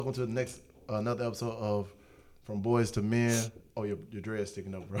Welcome to the next another episode of From Boys to Men. Oh, your dread's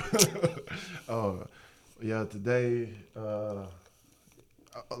sticking up, bro. uh, yeah, today,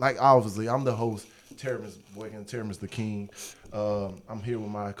 like obviously, I'm the host, Terrence Boykin, Terrence the King. I'm here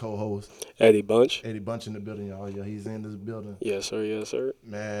with my co-host Eddie Bunch. Eddie Bunch in the building, y'all. Yeah, he's in this building. Yes, sir. Yes, sir.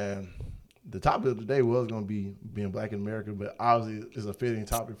 Man, the topic of the day was gonna be being black in America, but obviously it's a fitting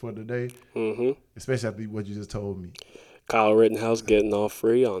topic for today, especially after what you just told me. Kyle Rittenhouse getting off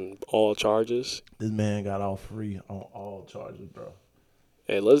free on all charges. This man got off free on all charges, bro.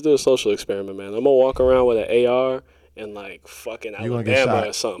 Hey, let's do a social experiment, man. I'm gonna walk around with an AR in like fucking You gonna get Alabama shot.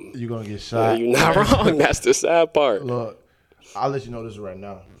 or something. You gonna get Yeah, shot. you're not wrong. That's the sad part. Look, I'll let you know this right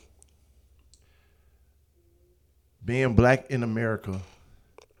now. Being black in America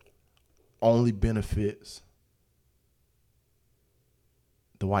only benefits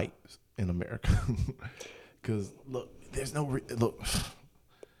the whites in America. Because look, there's no look.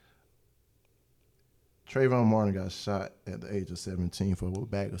 Trayvon Martin got shot at the age of 17 for a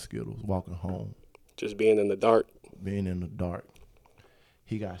bag of Skittles walking home, Just being in the dark. being in the dark.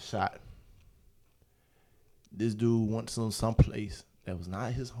 He got shot. This dude went to some place that was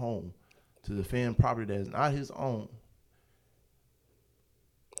not his home to defend property that is not his own.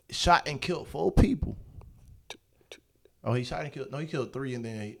 Shot and killed 4 people. Oh, he shot and killed. No, he killed 3 and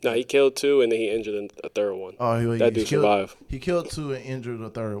then. No, he killed 2 and then he injured a third one. Oh, That dude survived. He killed 2 and injured the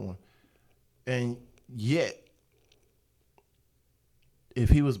third one. And yet, if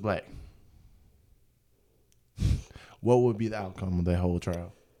he was black, what would be the outcome of that whole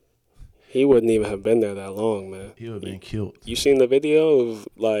trial? He wouldn't even have been there that long, man. He would have been killed. You seen the video of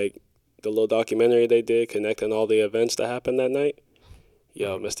like the little documentary they did connecting all the events that happened that night?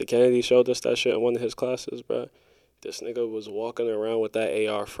 Yo, Mr. Kennedy showed us that shit in one of his classes, bro. This nigga was walking around with that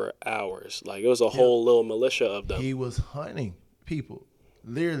AR for hours. Like, it was a whole little militia of them. He was hunting people.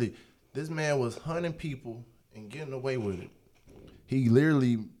 Literally, this man was hunting people and getting away with it. He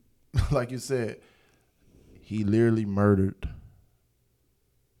literally, like you said, he literally murdered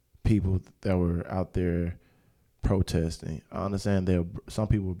people that were out there protesting. I understand some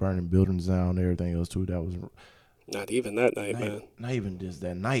people were burning buildings down and everything else too. That was Not even that night, man. not even just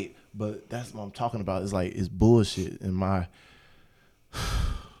that night, but that's what I'm talking about. It's like, it's bullshit in my.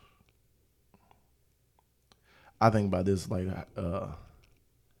 I think about this like,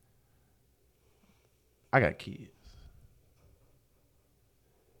 I got kids,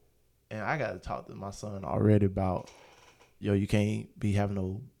 and I got to talk to my son already about, yo, you can't be having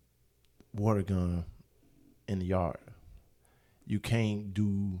no water gun in the yard. You can't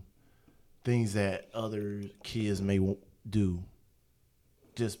do things that other kids may do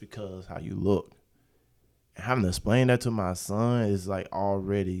just because how you look. And having to explain that to my son is like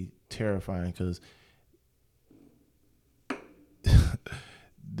already terrifying, because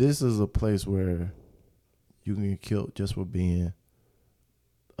this is a place where you can get killed just for being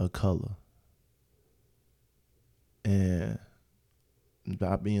a color. And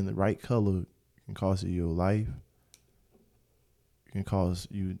not being the right color can cost you your life. It can cause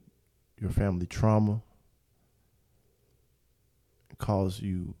you your family trauma. It cause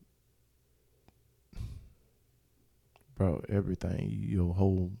you, bro, everything, your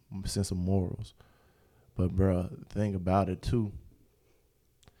whole sense of morals. But, bro, the thing about it, too,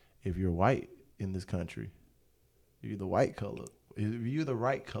 if you're white in this country, you're the white color. If you're the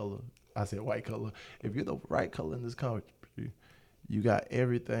right color, I said white color. If you're the right color in this country, you got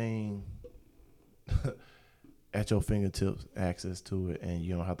everything at your fingertips, access to it, and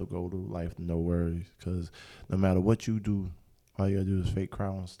you don't have to go through life no worries. Because no matter what you do, all you gotta do is fake cry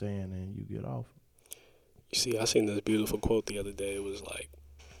on stand and you get off. You see, I seen this beautiful quote the other day. It was like,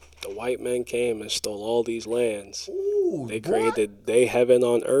 the white men came and stole all these lands. Ooh, They created their heaven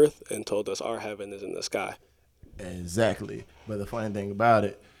on earth and told us our heaven is in the sky. Exactly. But the funny thing about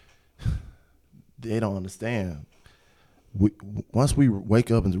it, they don't understand. Once we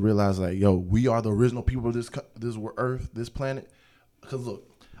wake up and realize, like, yo, we are the original people of this earth, this planet. Because look,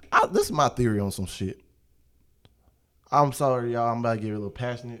 this is my theory on some shit. I'm sorry, y'all. I'm about to get a little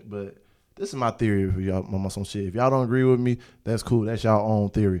passionate, but this is my theory for y'all on some shit. If y'all don't agree with me, that's cool. That's y'all own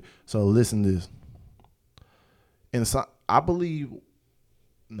theory. So listen to this. And so, I believe,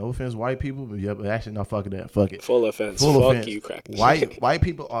 no offense, white people, but yeah, but actually, no, fuck that. Fuck it. Full offense. Full Fuck offense. you, crackers. White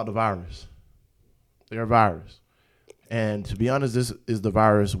people are the virus. They're a virus. And to be honest, this is the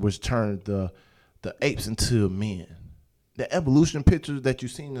virus which turned the apes into men. The evolution pictures that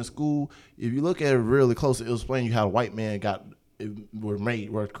you've seen in school, if you look at it really close, it'll explain you how white men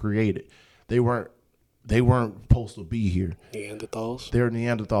were created. They weren't supposed to be here. Neanderthals. They're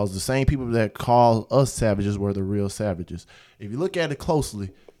Neanderthals. The same people that call us savages were the real savages. If you look at it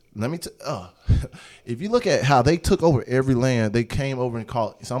closely, If you look at how they took over every land, they came over and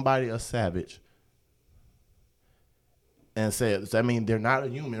called somebody a savage. And said, does that mean they're not a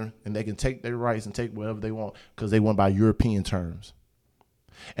human and they can take their rights and take whatever they want because they went by European terms?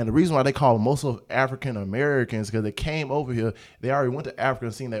 And the reason why they call most of African Americans because they came over here, they already went to Africa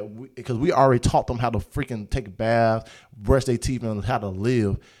and seen that because we already taught them how to freaking take a bath, brush their teeth, and how to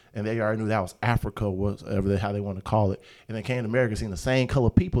live. And they already knew that was Africa, whatever how they want to call it. And they came to America, seen the same color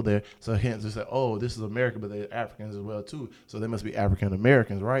people there. So hence they said, oh, this is America, but they're Africans as well too. So they must be African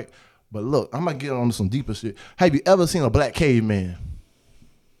Americans, right? But look, I'm going to get on to some deeper shit. Have you ever seen a black caveman?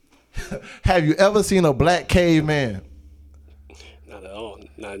 Have you ever seen a black caveman? Not at all.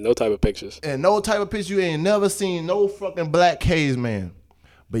 No type of pictures. And no type of picture. You ain't never seen no fucking black caveman.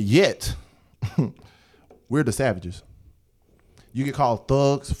 But yet, we're the savages. You get called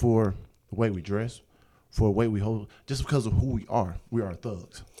thugs for the way we dress, for the way we hold, just because of who we are. We are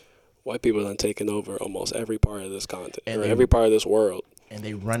thugs. White people done taken over almost every part of this continent, or every part of this world. And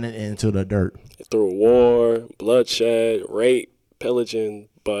they run it into the dirt. Through war, bloodshed, rape, pillaging,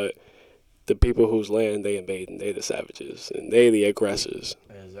 but the people whose land they invading, they the savages, and they the aggressors.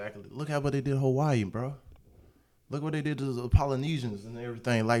 Exactly. Look at what they did in Hawaii, bro. Look what they did to the Polynesians and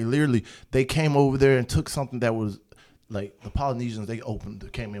everything. Like, literally, they came over there and took something that was, like, the Polynesians, they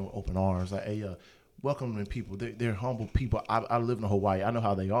came in with open arms. Like, hey, welcoming people. They're humble people. I live in Hawaii. I know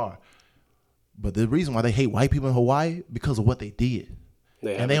how they are. But the reason why they hate white people in Hawaii, because of what they did.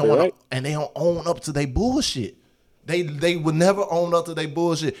 And they don't own up to their bullshit. They would never own up to their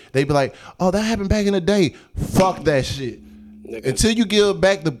bullshit. They be like, oh, that happened back in the day. Fuck that shit. Nigga. Until you give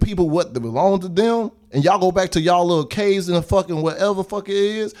back the people what belong to them, and y'all go back to y'all little caves and the fucking whatever fuck it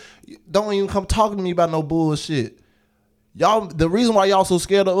is, don't even come talking to me about no bullshit. Y'all, the reason why y'all so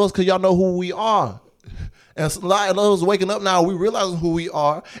scared of us, because y'all know who we are. And a lot of us waking up now, we realizing who we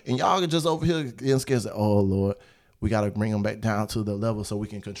are, and y'all are just over here getting scared. Say, oh, Lord. We got to bring them back down to the level so we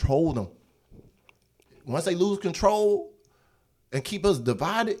can control them. Once they lose control and keep us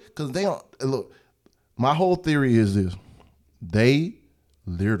divided, because they don't, look, my whole theory is this. They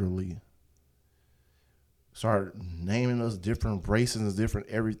literally start naming us different races, different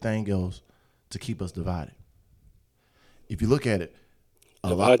everything else to keep us divided. If you look at it.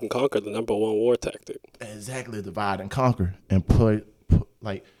 Divide and conquer, the number one war tactic. Exactly, divide and conquer. And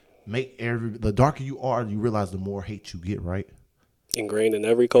make the darker you are, you realize the more hate you get, right? Ingrained in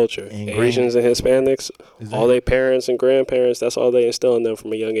every culture. Asians and Hispanics, exactly. All their parents and grandparents, that's all they instill in them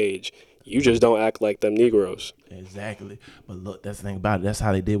from a young age. You just don't act like them Negroes. Exactly. But look, that's the thing about it. That's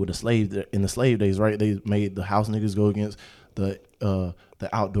how they did with the slave in the slave days, right? They made the house niggas go against the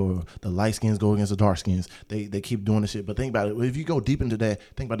outdoor, the light skins go against the dark skins. They keep doing this shit. But think about it. If you go deep into that,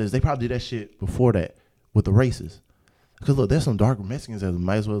 think about this. They probably did that shit before that with the races. Because look, there's some darker Mexicans that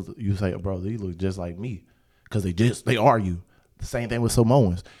might as well you say, bro, they look just like me. Because they are you. The same thing with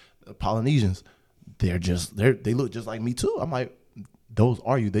Samoans, the Polynesians. They look just like me too. I'm like, those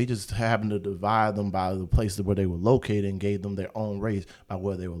are you. They just happen to divide them by the places where they were located and gave them their own race by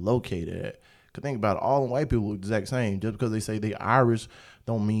where they were located at. Cause think about it, all the white people look the exact same. Just because they say they Irish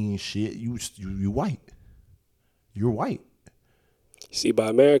don't mean shit. You white. You're white. See, by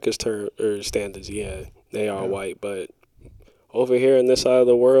America's standards, yeah, they are white, but over here in this side of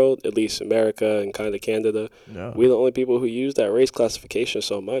the world, at least America and kind of Canada, we're the only people who use that race classification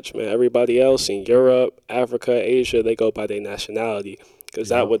so much, man. Everybody else in Europe, Africa, Asia, they go by their nationality because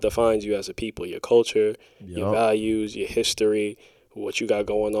that what defines you as a people, your culture, your values, your history, what you got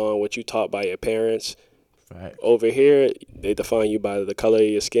going on, what you taught by your parents. Right. Over here, they define you by the color of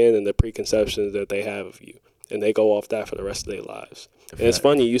your skin and the preconceptions that they have of you, and they go off that for the rest of their lives. And it's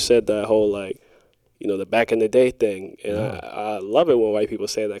funny, you said that whole, the back in the day thing. And I love it when white people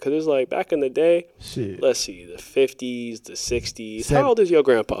say that because it's like back in the day, let's see, the 50s, the 60s. How old is your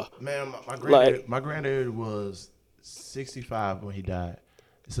grandpa? Man, my granddad was 65 when he died.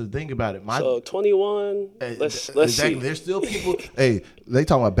 So think about it. So 21, let's see. There's still people, hey, they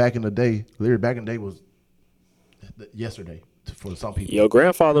talking about back in the day. Literally back in the day was yesterday for some people. Your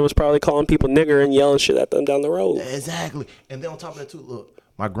grandfather was probably calling people nigger and yelling shit at them down the road. Exactly. And then on top of that too, look.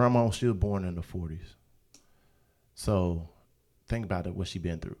 My grandma was still born in the 40s. So think about it, what she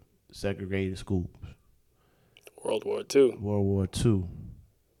been through. Segregated schools. World War II.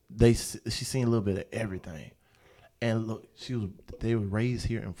 She seen a little bit of everything. And look, they were raised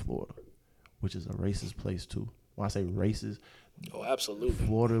here in Florida, which is a racist place too. When I say racist, oh, absolutely.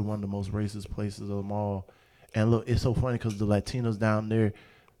 Florida is one of the most racist places of them all. And look, it's so funny because the Latinos down there,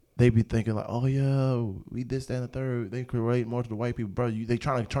 they be thinking like, oh yeah, we this, that, and the third. They create more to the white people, bro. They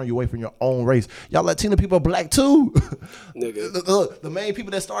trying to turn you away from your own race. Y'all Latino people are black too. Nigga. The main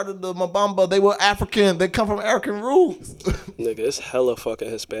people that started the Mabamba, they were African. They come from African roots. Nigga, it's hella fucking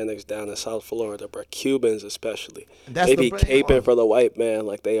Hispanics down in South Florida, bro. Cubans especially. That's They the be main caping one. for the white man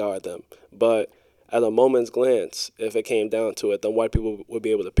like they are them. But at a moment's glance, if it came down to it, then white people would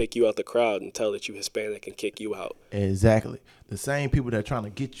be able to pick you out the crowd and tell that you Hispanic and kick you out. Exactly. The same people that are trying to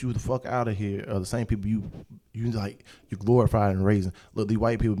get you the fuck out of here are the same people you glorified and raising. Look, these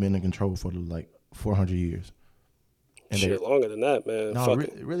white people been in control for like 400 years. And Shit, longer than that, man. no,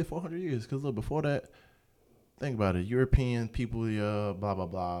 Fucking. really 400 years. Because look, before that, think about it. European people, blah blah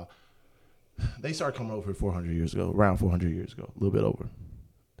blah. They started coming over here 400 years ago, around 400 years ago, a little bit over.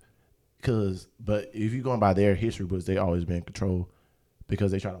 But if you're going by their history books, they always been in control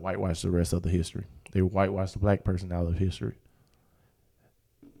because they try to whitewash the rest of the history. They whitewash the black person out of history.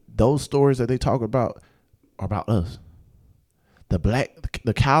 Those stories that they talk about are about us.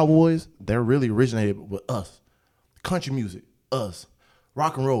 The cowboys, they're really originated with us. Country music, us.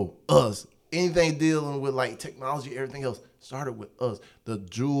 Rock and roll, us. Anything dealing with like technology, everything else started with us. The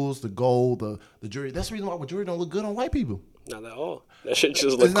jewels, the gold, the jewelry. That's the reason why jewelry don't look good on white people. Not at all. That shit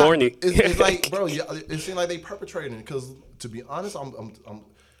just look corny. It's like, bro, it seems like they perpetrating. Because to be honest, I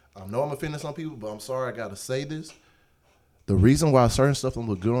know I'm offending some people, but I'm sorry I gotta say this. The reason why certain stuff don't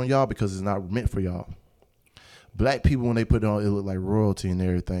look good on y'all because it's not meant for y'all. Black people, when they put it on, it look like royalty and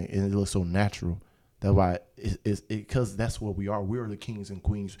everything, and it looks so natural. That's why because that's what we are. We're the kings and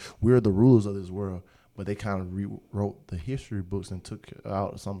queens. We're the rulers of this world. But they kind of rewrote the history books and took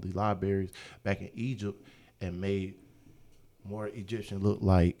out some of the libraries back in Egypt and made more Egyptian look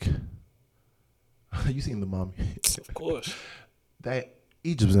like. You seen the mummy? Of course. That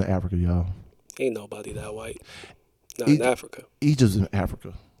Egypt's in Africa, y'all. Ain't nobody that white. Not in Africa. Egypt's in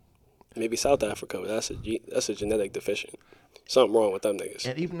Africa. Maybe South Africa, but that's a genetic deficient. Something wrong with them niggas.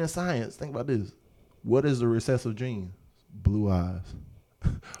 And even in science, think about this. What is the recessive gene? Blue eyes.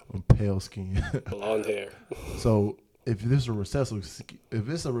 Or pale skin. Blonde hair. So if it's a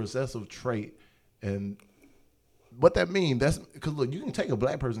recessive trait, and what that means, that's because look, you can take a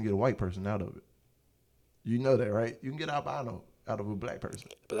black person and get a white person out of it. You know that, right? You can get albino out of a black person.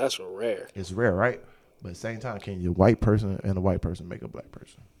 But that's rare. It's rare, right? But at the same time, can a white person and a white person make a black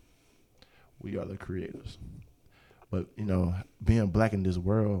person? We are the creators. But, being black in this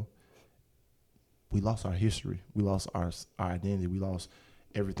world, we lost our history. We lost our identity. We lost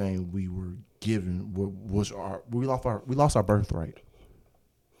everything we were given. We lost our birthright.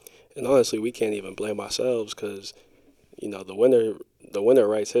 And honestly, we can't even blame ourselves because, the winner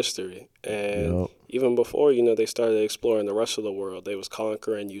writes history. And even before, they started exploring the rest of the world. They was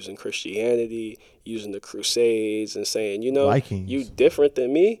conquering using Christianity, using the Crusades, and saying, Vikings. You different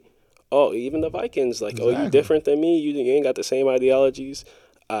than me. Oh, even the Vikings, like, Exactly. Oh, you different than me. You ain't got the same ideologies.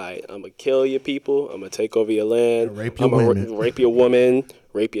 All right, I'm going to kill your people. I'm going to take over your land. And rape your I'm going women. to rape your woman,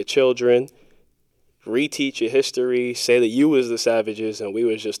 rape your children, reteach your history, say that you was the savages and we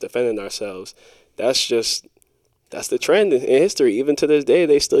was just defending ourselves. That's the trend in history. Even to this day,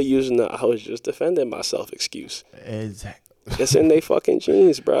 they still using the I was just defending myself excuse. Exactly. It's in they fucking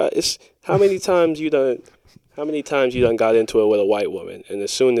genes, bro. It's how many times you done got into it with a white woman, and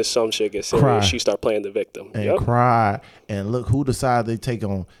as soon as some shit gets serious, she start playing the victim. And cry. And look, who decided they take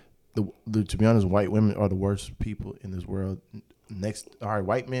on to be honest, white women are the worst people in this world. Next, all right,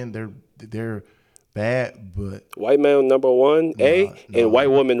 white men, they're bad, but white man number 1A and white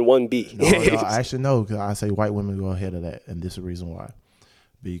woman 1B. No, actually no, because I say white women go ahead of that, and this is the reason why.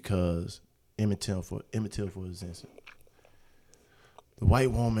 Because Emmett Till, for instance, the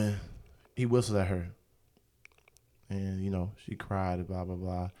white woman, he whistled at her. And, she cried, blah, blah,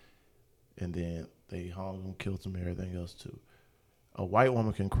 blah. And then they hung him, killed him, and everything else, too. A white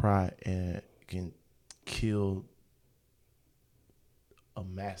woman can cry and can kill a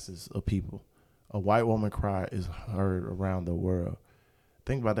masses of people. A white woman cry is heard around the world.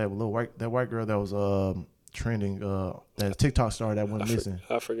 Think about that. That white girl that was trending, that TikTok star that went missing.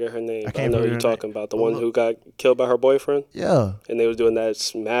 I forget her name. I know who you're talking about. The one who got killed by her boyfriend? Yeah. And they was doing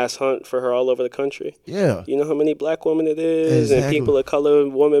that mass hunt for her all over the country. Yeah. You know how many black women it is? Exactly. And people of color,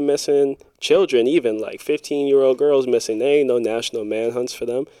 women missing, children even, like 15-year-old girls missing. There ain't no national manhunts for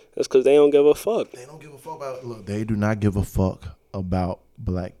them. That's because they don't give a fuck. They don't give a fuck about, look, they do not give a fuck about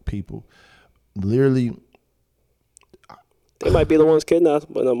black people. Literally, they might be the ones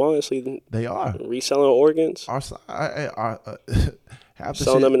kidnapped, but honestly, they are reselling organs. Half the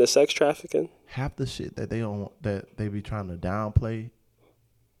selling them into sex trafficking. Half the shit that they be trying to downplay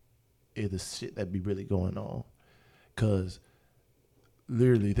is the shit that be really going on. Cause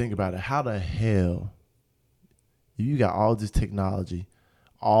literally think about it. How the hell you got all this technology,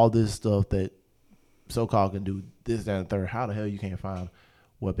 all this stuff that so-called can do this, that, and third? How the hell you can't find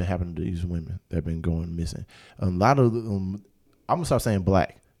what been happening to these women that have been going missing? A lot of I'm gonna start saying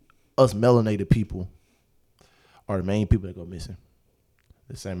black. Us melanated people are the main people that go missing.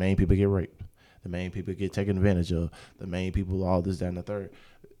 The same main people get raped. The main people get taken advantage of. The main people, all this, that, and the third.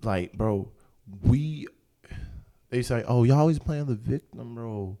 Like, bro, they say, oh, y'all always playing the victim,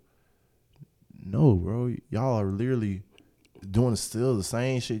 bro. No, bro. Y'all are literally doing still the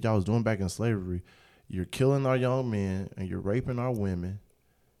same shit y'all was doing back in slavery. You're killing our young men and you're raping our women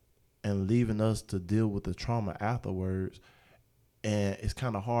and leaving us to deal with the trauma afterwards. And it's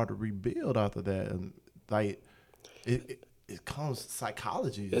kind of hard to rebuild after that. And like, it comes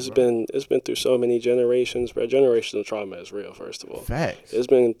psychology. It's been through so many generations, bro. Generational trauma is real, first of all. Facts. It's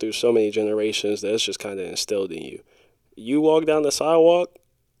been through so many generations that it's just kind of instilled in you. You walk down the sidewalk,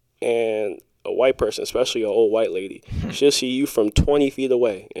 and a white person, especially an old white lady, she'll see you from 20 feet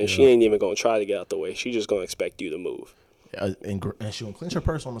away, and she ain't even gonna try to get out the way. She just gonna expect you to move. And she gonna clench her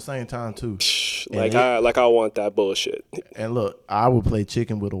purse on the same time too. I want that bullshit. And look, I would play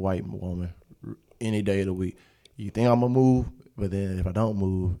chicken with a white woman any day of the week. You think I'm gonna move, but then if I don't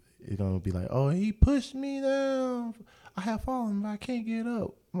move, it's gonna be like, oh, he pushed me down. I have fallen, but I can't get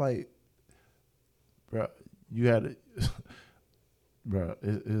up. I'm like, bro, you had to, bro.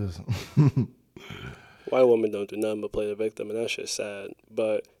 It is. White women don't do nothing but play the victim, and that shit's sad.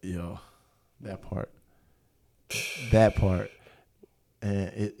 But yo, that part. That part,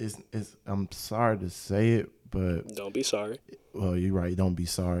 and it's. I'm sorry to say it, but don't be sorry. Well, you're right. Don't be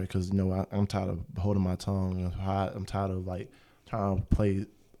sorry, because I'm tired of holding my tongue. I'm tired of like trying to play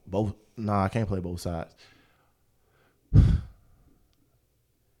both. Nah, I can't play both sides.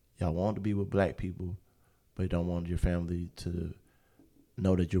 Y'all want to be with black people, but you don't want your family to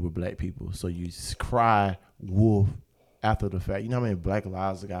know that you're with black people. So you cry wolf after the fact. You know how many black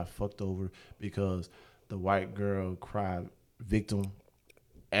lives got fucked over because the white girl cried victim,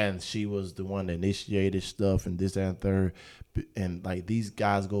 and she was the one that initiated stuff and this, that, and third. And like these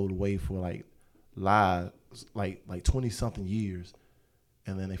guys go away for like lies, like 20 something years,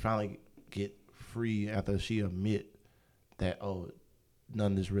 and then they finally get free after she admit that, oh,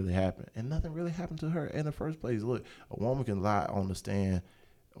 none of this really happened, and nothing really happened to her in the first place. Look, a woman can lie on the stand,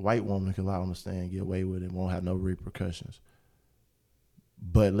 a white woman can lie on the stand, get away with it, won't have no repercussions.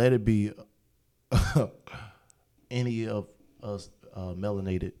 But let it be any of us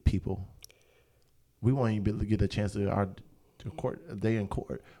melanated people, we won't even be able to get a chance to our court day in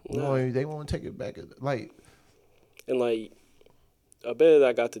court. They won't take it back. Like, and like a bit of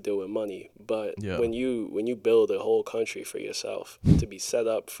that got to do with money, but when you build a whole country for yourself to be set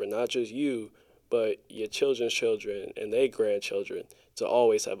up for not just you, but your children's children and their grandchildren to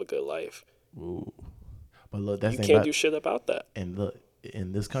always have a good life. Ooh. But look, that's you can't do shit about that. And look,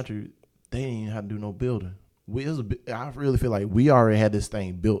 in this country, they ain't even have to do no building. I really feel like we already had this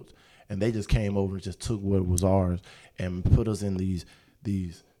thing built, and they just came over and just took what was ours and put us in these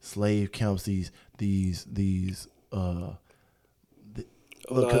slave camps. It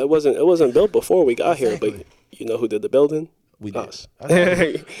wasn't built before we got here, but you know who did the building? We did. Us.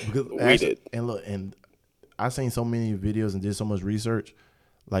 We did. And look, and I seen so many videos and did so much research.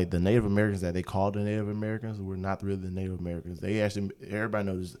 Like the Native Americans that they called the Native Americans were not really the Native Americans. They actually, everybody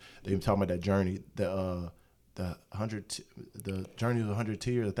knows, they were talking about that journey, the journey of 100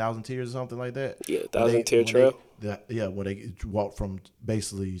 tiers, 1,000 tiers or something like that. Yeah, 1,000 tier trail. When they walked from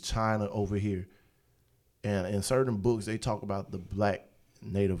basically China over here. And in certain books, they talk about the black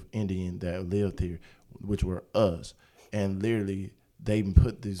Native Indian that lived here, which were us. And literally, they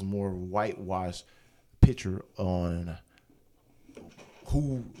put this more whitewashed picture on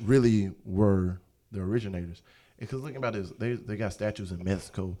who really were the originators. Because looking about this, they got statues in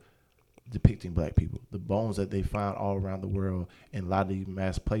Mexico depicting black people. The bones that they find all around the world in a lot of these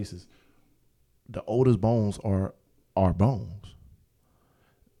mass places, the oldest bones are bones.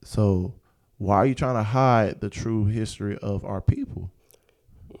 So why are you trying to hide the true history of our people?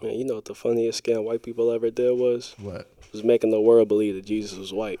 Man, you know what the funniest scam white people ever did was? What? Was making the world believe that Jesus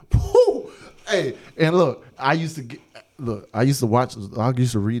was white. Hey, and look, I used to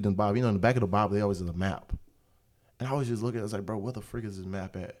read in the Bible. You know, in the back of the Bible, they always have a map. And I was just looking, I was like, bro, what the frick is this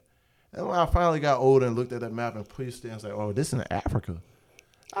map at? And when I finally got older and looked at that map and pushed it, I was like, oh, this is in Africa.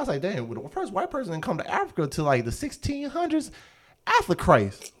 I was like, damn, the first white person didn't come to Africa till like the 1600s after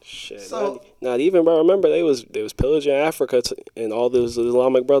Christ. Shit. So, not even, bro. Remember, they was pillaging Africa, and all those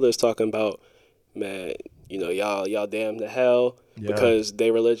Islamic brothers talking about, man, y'all damn to hell because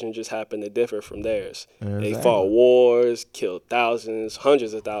their religion just happened to differ from theirs. Exactly. They fought wars, killed thousands,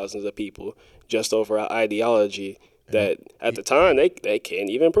 hundreds of thousands of people just over an ideology that at the time they can't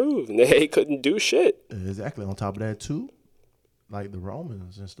even prove. They couldn't do shit. Exactly. On top of that too, like the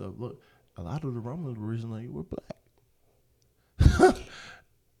Romans and stuff. Look, a lot of the Romans originally were black.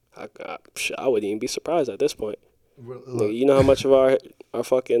 I wouldn't even be surprised at this point. Look, You know how much of our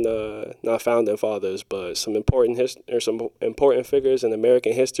fucking not founding fathers, but some important figures in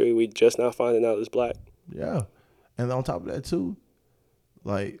American history we just now finding out is black. Yeah, and on top of that too,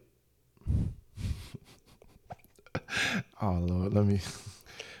 like, oh Lord, let me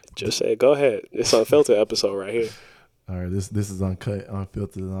just say, go ahead. It's unfiltered episode right here. All right, this is uncut,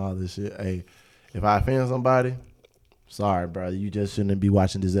 unfiltered, and all this shit. Hey, if I offend somebody, sorry, bro. You just shouldn't be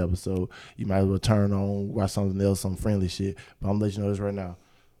watching this episode. You might as well turn on, watch something else, some friendly shit. But I'm gonna let you know this right now.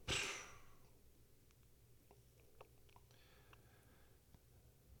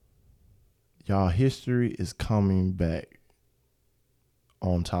 Y'all history is coming back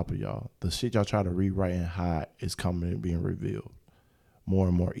on top of y'all. The shit y'all try to rewrite and hide is coming and being revealed more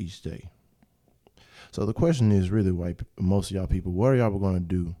and more each day. So the question is really, white, most of y'all people, what are y'all going to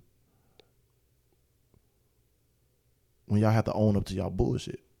do when y'all have to own up to y'all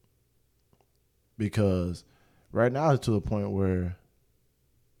bullshit? Because right now it's to the point where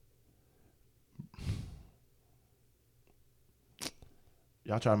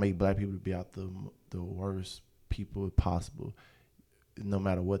y'all try to make black people be out the worst people possible. No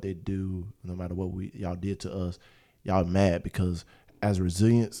matter what they do, no matter what y'all did to us, y'all mad because as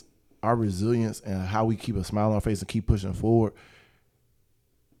resilience, our resilience and how we keep a smile on our face and keep pushing forward,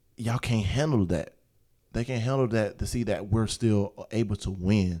 y'all can't handle that. They can't handle that to see that we're still able to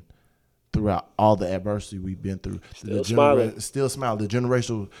win throughout all the adversity we've been through. Still smiling. Still smiling. The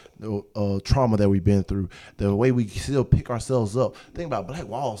generational trauma that we've been through. The way we still pick ourselves up. Think about Black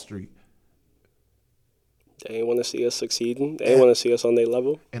Wall Street. They ain't want to see us succeeding. They ain't want to see us on their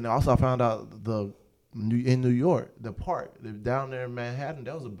level. And also I found out in New York, the park down there in Manhattan,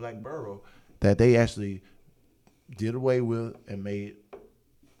 that was a black borough that they actually did away with and made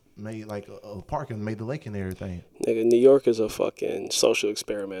like a park and made the lake and everything. Nigga, New York is a fucking social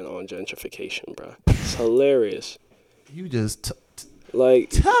experiment on gentrification, bro. It's hilarious. You just like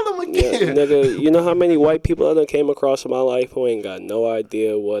tell them again. Yeah, nigga, you know how many white people I done came across in my life who ain't got no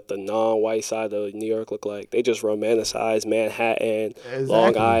idea what the non-white side of New York look like? They just romanticize Manhattan, exactly.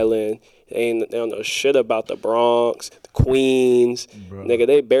 Long Island. They don't know shit about the Bronx, the Queens. Bro. Nigga,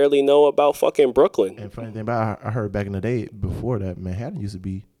 they barely know about fucking Brooklyn. And funny thing about it, I heard back in the day, before that, Manhattan used to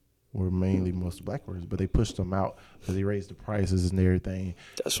be were mainly most black workers, but they pushed them out because they raised the prices and everything.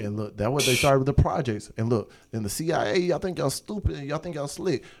 And look, that was they started with the projects. And look, in the CIA, y'all think y'all stupid and y'all think y'all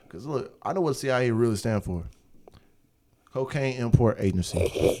slick. Because look, I know what CIA really stand for. Cocaine Import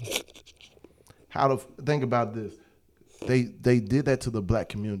Agency. How to think about this? They did that to the black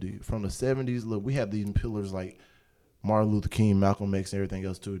community from the 70s. Look, we had these pillars like Martin Luther King, Malcolm X, and everything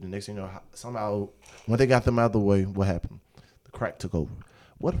else too. The next thing you know, somehow when they got them out of the way, what happened? The crack took over.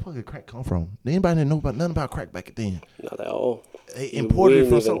 Where the fuck did crack come from? Anybody didn't know about nothing about crack back then. Not at all. They imported it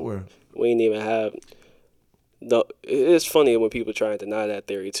from somewhere. We didn't even have. No, it's funny when people try and deny that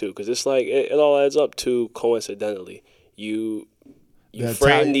theory too, because it's like it all adds up to coincidentally. You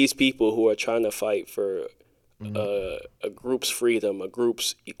frame these people who are trying to fight for a group's freedom, a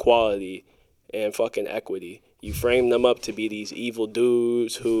group's equality, and fucking equity. You frame them up to be these evil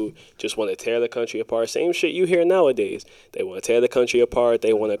dudes who just want to tear the country apart. Same shit you hear nowadays. They want to tear the country apart.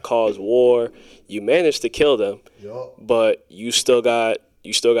 They want to cause war. You managed to kill them, but you still got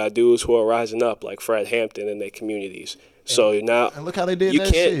dudes who are rising up like Fred Hampton in their communities. So now, and look how they did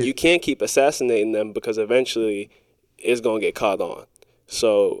that shit. You can't keep assassinating them because eventually it's gonna get caught on.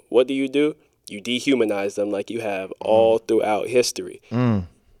 So what do? You dehumanize them like you have all throughout history.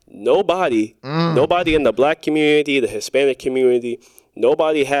 Nobody in the black community, the Hispanic community,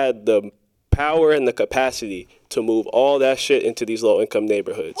 nobody had the power and the capacity to move all that shit into these low-income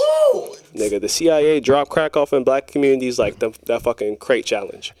neighborhoods. Ooh. Nigga, the CIA dropped crack off in black communities like that fucking crate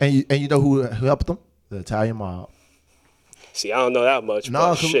challenge. And you know who helped them? The Italian mob. See, I don't know that much.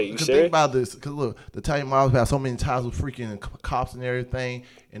 No, shit, you serious? Think about this. Because look, the Italian mob had so many ties with freaking cops and everything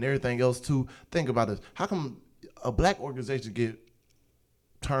else too. Think about this. How come a black organization get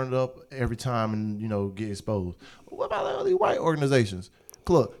turned up every time and get exposed? What about all these white organizations?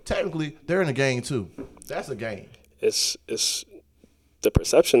 Look, technically they're in a gang too. That's a gang. It's the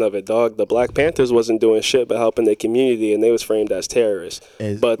perception of it, dog. The Black Panthers wasn't doing shit but helping the community, and they was framed as terrorists.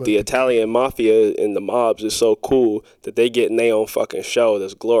 But the Italian mafia and the mobs is so cool that they get in their own fucking show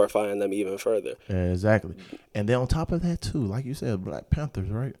that's glorifying them even further. Yeah, exactly. And then on top of that, too, like you said, Black Panthers,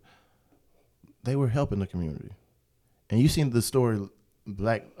 right? They were helping the community. And you seen the story,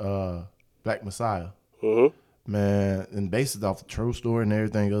 Black Messiah. Mm-hmm. Man, and based it off the true story and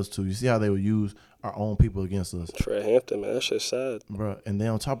everything else, too. You see how they would use our own people against us. Fred Hampton, man, that shit's sad. Bro, and then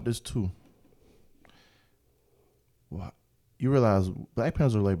on top of this, too, you realize Black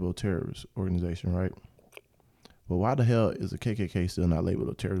Panthers are labeled a terrorist organization, right? But why the hell is the KKK still not labeled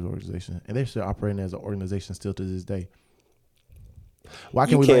a terrorist organization? And they're still operating as an organization still to this day. Why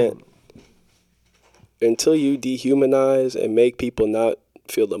can't we can't, until you dehumanize and make people not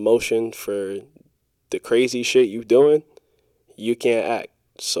feel emotion for the crazy shit you doing, you can't act.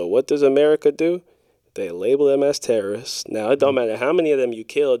 So what does America do? They label them as terrorists. Now, it don't matter how many of them you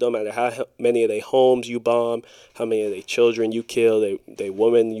kill. It don't matter how many of their homes you bomb, how many of their children you kill, they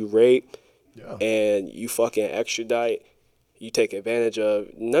women you rape, and you fucking extradite, you take advantage of.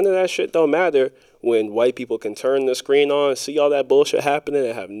 None of that shit don't matter when white people can turn the screen on, see all that bullshit happening,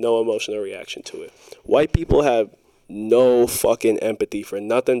 and have no emotional reaction to it. White people have no fucking empathy for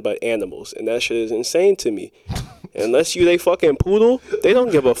nothing but animals, and that shit is insane to me. Unless you they fucking poodle, they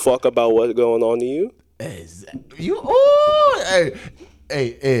don't give a fuck about what's going on to you. You, oh,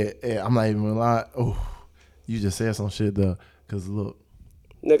 hey, I'm not even gonna lie. Oh, you just said some shit though. Cause look,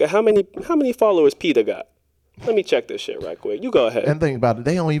 nigga, how many followers Peter got? Let me check this shit right quick. You go ahead. And think about it.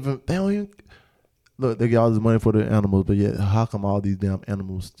 They don't even look. They get all this money for the animals, but yet how come all these damn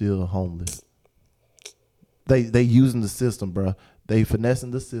animals still homeless? They using the system, bro. They finessing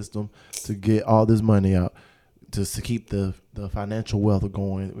the system to get all this money out to keep the financial wealth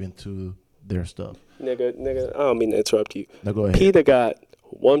going into their stuff. Nigga, I don't mean to interrupt you. No, go ahead. Peter got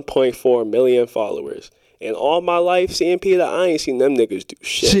 1.4 million followers. And all my life seeing Peter, I ain't seen them niggas do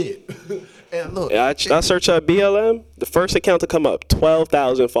shit. And look, I search up BLM, the first account to come up,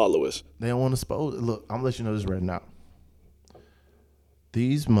 12,000 followers. They don't want to expose. Look, I'm gonna let you know this right now.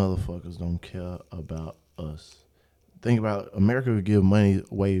 These motherfuckers don't care about us. Think about it. America would give money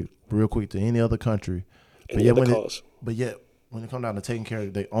away real quick to any other country. But yet when it comes down to taking care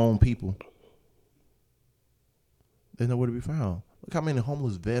of their own people, there's nowhere to be found. Look how many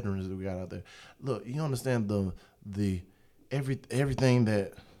homeless veterans that we got out there. Look, you understand the everything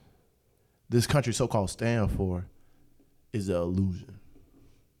that this country so-called stand for is an illusion.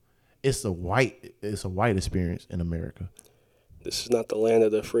 It's a white experience in America. This is not the land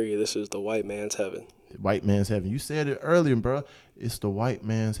of the free. This is the white man's heaven. White man's heaven. You said it earlier, bro. It's the white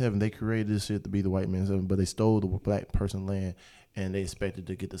man's heaven. They created this shit to be the white man's heaven, but they stole the black person land, and they expected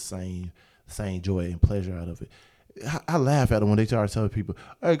to get the same joy and pleasure out of it. I laugh at them when they try to tell people,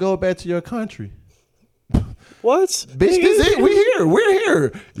 "Hey, go back to your country." What? Bitch, this it. We're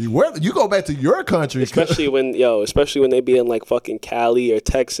here. You go back to your country. Especially when they be in like fucking Cali or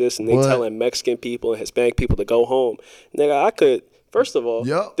Texas and they telling Mexican people and Hispanic people to go home. Nigga, I could. First of all,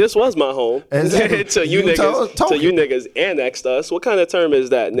 this was my home. Exactly. Till you niggas annexed us. What kind of term is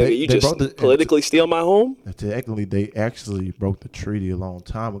that, nigga? You just politically steal my home? Technically, they actually broke the treaty a long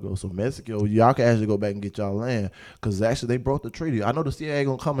time ago. So Mexico, y'all can actually go back and get y'all land because actually they broke the treaty. I know the CIA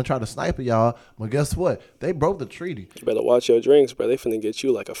gonna come and try to snipe y'all, but guess what? They broke the treaty. You better watch your drinks, bro. They finna get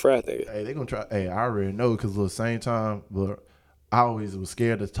you like a frat nigga. Hey, they gonna try. Hey, I already know because at the same time, but I always was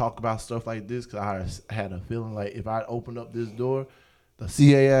scared to talk about stuff like this because I had a feeling like if I opened up this door, the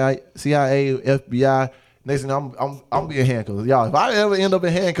CIA, FBI, next thing I'm being handcuffed. Y'all, if I ever end up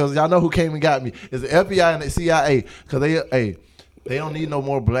in handcuffs, y'all know who came and got me. It's the FBI and the CIA because they don't need no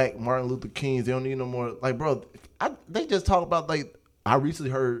more black Martin Luther Kings. They don't need no more like, bro. They just talk about like I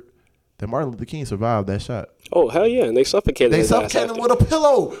recently heard that Martin Luther King survived that shot. Oh hell yeah, and they suffocated. They suffocated him with a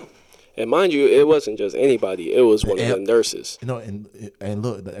pillow. And mind you, it wasn't just anybody. It was one of the nurses. You know, and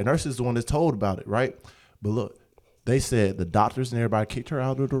look, the nurse is the one that's told about it, right? But look. They said the doctors and everybody kicked her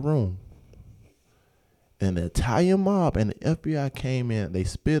out of the room. And the Italian mob and the FBI came in. They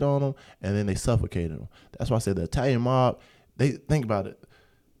spit on them, and then they suffocated them. That's why I said the Italian mob, they think about it.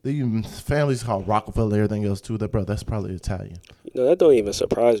 They even families called Rockefeller and everything else, too. That's probably Italian. You know, that don't even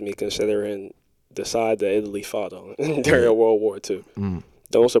surprise me considering the side that Italy fought on during World War II.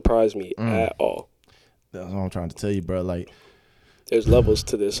 Don't surprise me at all. That's what I'm trying to tell you, bro. Like, there's levels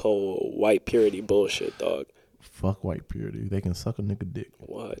to this whole white purity bullshit, dog. Fuck white purity. They can suck a nigga dick.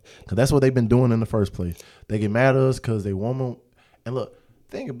 What? Because that's what they've been doing in the first place. They get mad at us because they want them. And look,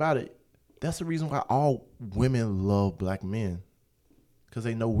 think about it. That's the reason why all women love black men. Because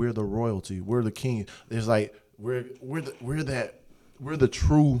they know we're the royalty. We're the king. There's like, we're we're the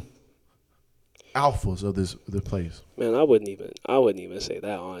true alphas of this place. Man, I wouldn't even say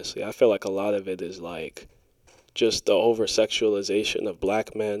that, honestly. I feel like a lot of it is like just the over sexualization of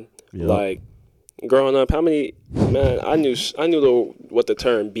black men. Yep. Like growing up, I knew what the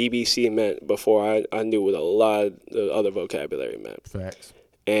term BBC meant before I knew what a lot of the other vocabulary meant. Facts.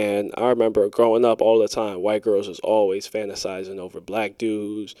 And I remember growing up all the time, white girls was always fantasizing over black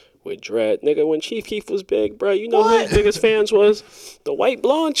dudes with dread. Nigga, when Chief Keef was big, bro, you know who his biggest fans was? The white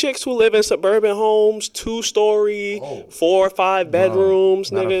blonde chicks who live in suburban homes, 2-story, 4 or 5 bedrooms,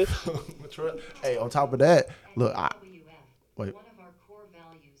 nigga. Hey, on top of that, look, wait. One of our core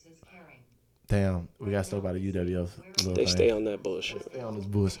values is caring. Damn, we got to talk about the UWF. They stay on that bullshit. Stay on this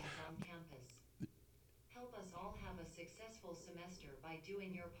bullshit. Help us all have a successful semester by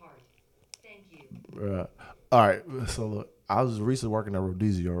doing your part. Thank you. Right. All right. So look, I was recently working at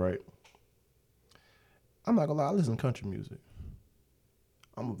Rodizio, right? I'm not gonna lie, I listen to country music.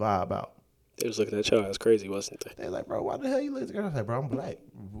 I'm a vibe out. They was looking at y'all as crazy, wasn't they? They like, bro, why the hell you listen to country? I was like, bro, I'm black.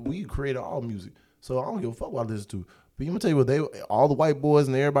 We created all music, so I don't give a fuck what I listen to. But you gonna tell you what all the white boys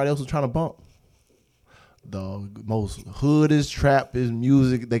and everybody else was trying to bump the most hoodest, trappiest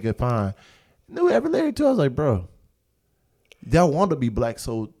music they could find. Knew every lyric too. I was like, bro, y'all want to be black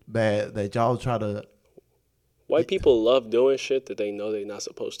so bad that y'all try to. White people love doing shit that they know they're not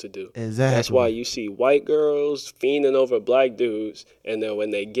supposed to do. Exactly. That's why you see white girls fiending over black dudes, and then when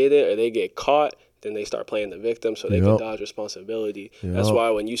they get it or they get caught, then they start playing the victim so they can dodge responsibility. That's why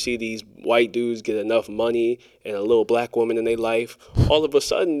when you see these white dudes get enough money and a little black woman in their life, all of a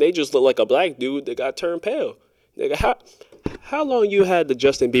sudden they just look like a black dude that got turned pale. Nigga, how long you had the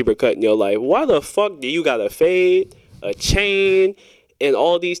Justin Bieber cut in your life? Why the fuck do you got a fade, a chain, and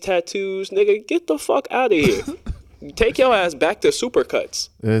all these tattoos? Nigga, get the fuck out of here. Take your ass back to supercuts.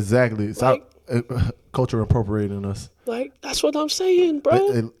 Exactly. Stop culture appropriating us. Like, that's what I'm saying,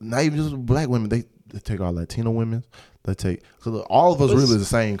 bro. Not even just black women. They take our Latino women. They take, cause all of us really the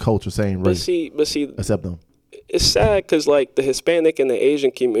same culture, same race. But see, except them. It's sad because like the Hispanic and the Asian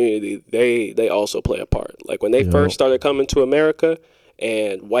community, they also play a part. Like when they first started coming to America,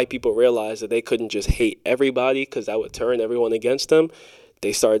 and white people realized that they couldn't just hate everybody because that would turn everyone against them,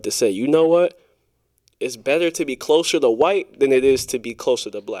 they started to say, you know what? It's better to be closer to white than it is to be closer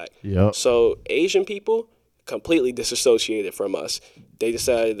to black. Yep. So Asian people completely disassociated from us. They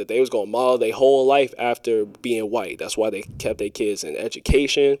decided that they was going to model their whole life after being white. That's why they kept their kids in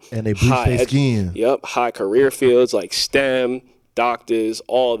education. And they bleached their skin. Yep, high career fields like STEM, doctors,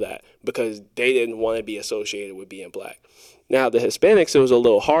 all that, because they didn't want to be associated with being black. Now, the Hispanics, it was a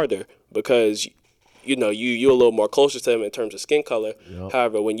little harder because, you know, you're a little more closer to them in terms of skin color. Yep.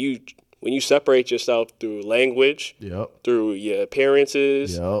 However, when you separate yourself through language, through your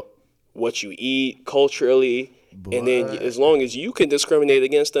appearances, what you eat culturally, and then as long as you can discriminate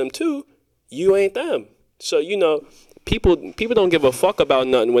against them too, you ain't them. So, you know, people don't give a fuck about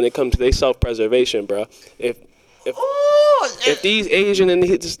nothing when it comes to their self-preservation, bro. If these Asian and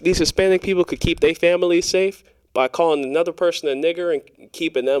these Hispanic people could keep their families safe by calling another person a nigger and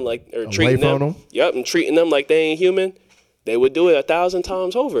keeping them like, or treating them, and treating them like they ain't human, they would do it 1,000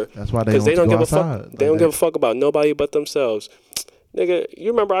 times over. That's why they don't give a fuck. They don't give a fuck about nobody but themselves. Nigga,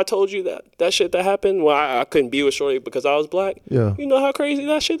 you remember I told you that shit that happened? Well, I couldn't be with Shorty because I was black. Yeah. You know how crazy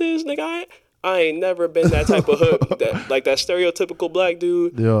that shit is, nigga? I ain't never been that type of hood, that stereotypical black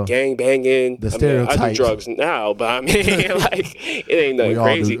dude, gang banging. The stereotypes. I do drugs now, but I mean, like, it ain't nothing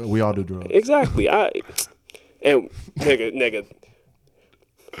crazy. We all do drugs. Exactly. And nigga,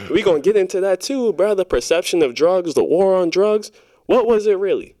 we gonna get into that too, bro. The perception of drugs, the war on drugs. What was it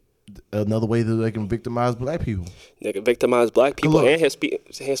really? Another way that they can victimize black people. Nigga, victimize black people and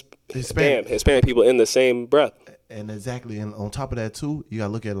Hispanic people in the same breath. And exactly, and on top of that too, you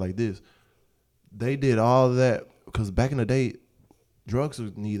gotta look at it like this. They did all of that because back in the day, drugs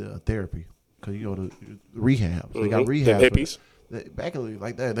need a therapy because you go to rehab. So they got rehabs. The hippies. Back in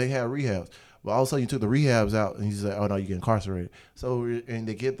like that, they had rehabs. But all of a sudden, you took the rehabs out, and you said, "Oh no, you get incarcerated." So, and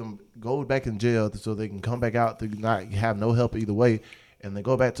they get them go back in jail so they can come back out to not have no help either way, and they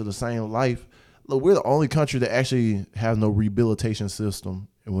go back to the same life. Look, we're the only country that actually has no rehabilitation system.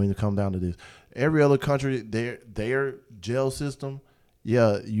 And when it comes down to this, every other country, their jail system,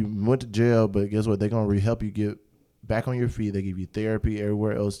 you went to jail, but guess what? They're gonna help you get back on your feet. They give you therapy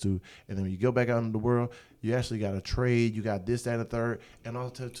everywhere else too, and then when you go back out into the world, you actually got a trade. You got this, that, and the third, and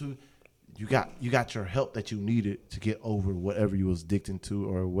also too. You got your help that you needed to get over whatever you was addicted to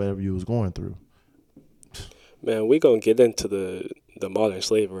or whatever you was going through. Man, we gonna get into the modern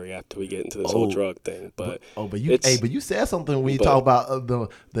slavery after we get into this whole drug thing. But you said something when you talk about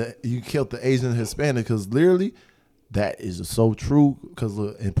the you killed the Asian and Hispanic because literally that is so true. Because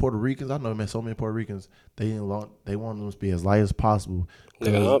in Puerto Ricans, I know, man, so many Puerto Ricans, they want them to be as light as possible.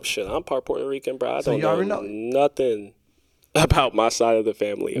 Nigga, I'm part Puerto Rican, bro. I So don't you already know know. nothing about my side of the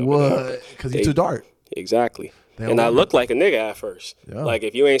family over there. What? Because you're too dark. Exactly. They And don't I want look it. like a nigga at first. Yeah. Like,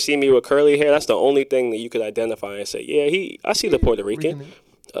 if you ain't see me with curly hair, that's the only thing that you could identify and say, yeah, I see the Puerto Rican.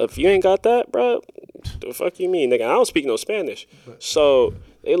 If you ain't got that, bro, the fuck you mean, nigga? I don't speak no Spanish. So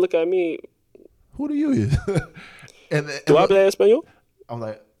they look at me. Who do you is? and Do I hablar español? I'm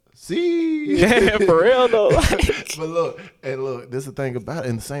like, see? Yeah, for real, though. Like, But look, this is the thing about it.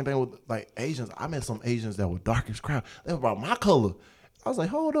 And the same thing with, like, Asians. I met some Asians that were dark as crap. They were about my color. I was like,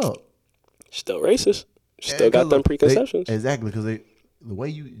 hold up. still racist. Still got them preconceptions. Exactly, because the way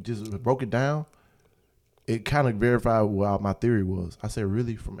you just broke it down, it kind of verified what my theory was. I said,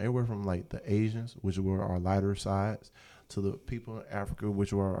 really, from everywhere from, like, the Asians, which were our lighter sides, to the people in Africa,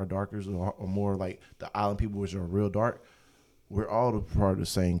 which were our darkers, or more like the island people, which are real dark, we're all a part of the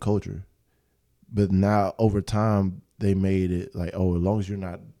same culture. But now, over time, they made it like, oh, as long as you're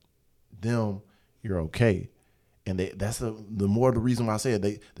not them, you're okay. And that's the more the reason why I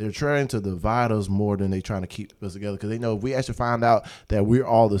said they're trying to divide us more than they trying to keep us together, because they know if we actually find out that we're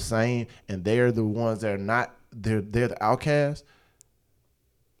all the same and they're the ones that are not, they're the outcasts,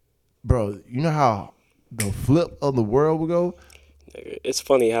 bro. You know how the flip of the world will go. It's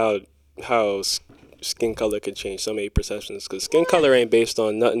funny how skin color could change so many perceptions, because skin color ain't based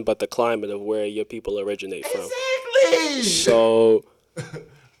on nothing but the climate of where your people originate from. Exactly. So,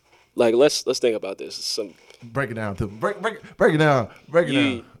 like, let's think about this. Break it down. Break it down.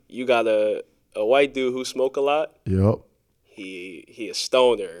 You got a white dude who smoke a lot. Yep. He a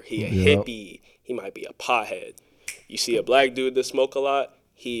stoner. He a hippie. He might be a pothead. You see a black dude that smoke a lot.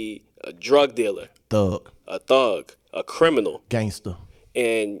 He a drug dealer. A thug. A criminal. Gangster.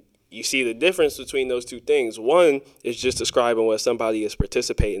 And you see the difference between those two things. One is just describing what somebody is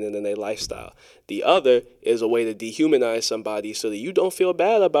participating in their lifestyle. The other is a way to dehumanize somebody so that you don't feel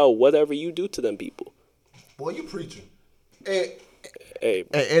bad about whatever you do to them people. Boy, you preaching. Hey,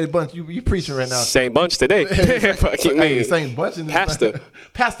 Hey, Bunch, you preaching right now. Same bunch today. Fucking me. Same bunch in this Pastor.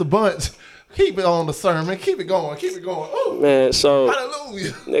 Pastor Bunch. Keep it on the sermon. Keep it going. Oh, man, so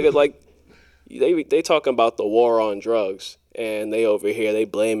hallelujah. Nigga, like they talking about the war on drugs, and they over here they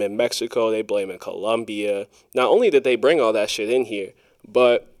blaming Mexico, they blaming Colombia. Not only did they bring all that shit in here,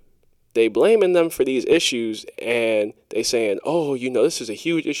 but they blaming them for these issues, and they saying, oh, this is a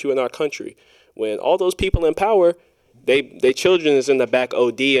huge issue in our country. When all those people in power, they children is in the back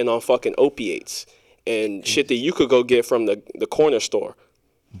ODing on fucking opiates and shit that you could go get from the corner store.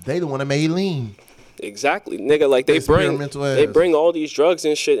 They the one that made lean. Exactly, nigga. Like they bring all these drugs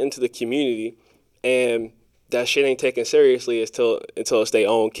and shit into the community, and that shit ain't taken seriously until it's their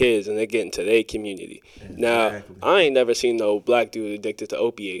own kids and they get into their community. Exactly. Now, I ain't never seen no black dude addicted to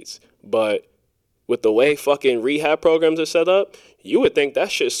opiates, but with the way fucking rehab programs are set up, you would think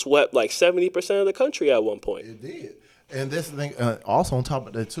that shit swept like 70% of the country at one point. It did. And this thing, also on top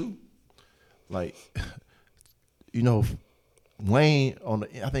of that too, like, Wayne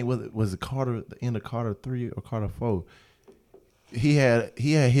I think was it Carter, the end of Carter 3 or Carter 4, he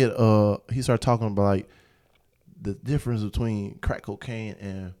started talking about like the difference between crack cocaine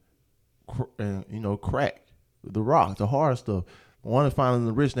and crack, the rock, the hard stuff. One is found in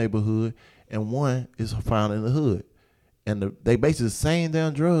the rich neighborhood and one is found in the hood. And they basically the same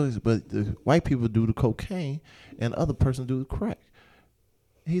damn drugs, but the white people do the cocaine and the other person do the crack.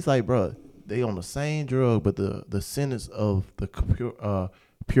 He's like, bro, they on the same drug, but the sentence of the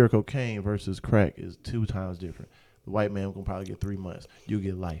pure cocaine versus crack is 2 times different. The white man gonna probably get 3 months. You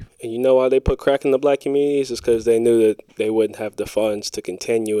get life. And you know why they put crack in the black communities? It's because they knew that they wouldn't have the funds to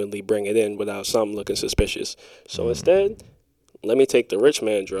continually bring it in without something looking suspicious. So instead, let me take the rich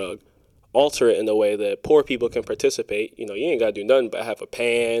man drug, alter it in a way that poor people can participate. You ain't got to do nothing but have a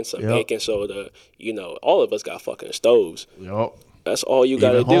pan, some baking soda. All of us got fucking stoves. Yep. That's all you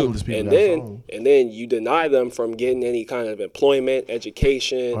got to do. And then you deny them from getting any kind of employment,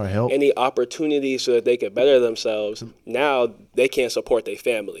 education, or help, any opportunities so that they can better themselves. Now they can't support their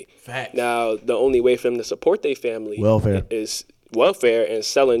family. Fact. Now the only way for them to support their family is welfare and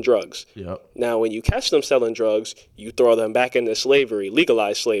selling drugs. Yep. Now when you catch them selling drugs, you throw them back into slavery,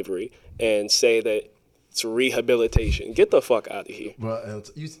 legalized slavery, and say that it's rehabilitation. Get the fuck out of here. Well,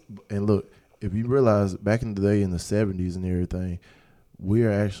 and look, if you realize back in the day in the 70s and everything,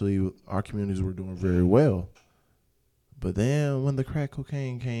 our communities were doing very well. But then when the crack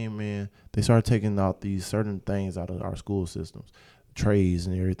cocaine came in, they started taking out these certain things out of our school systems, trades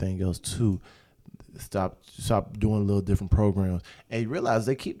and everything else too. Stop doing little different programs. And you realize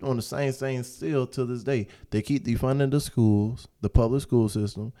they keep doing the same thing still to this day. They keep defunding the schools, the public school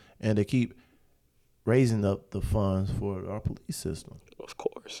system, and they keep raising up the funds for our police system. Of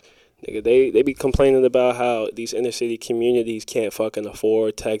course. Nigga, they be complaining about how these inner city communities can't fucking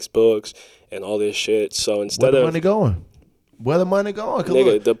afford textbooks and all this shit. So instead Where the money going? Where the money going?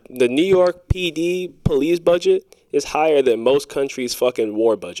 Nigga, the New York PD police budget is higher than most countries' fucking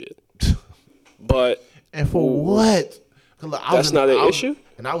war budget. But and for what? Look, that's not an issue.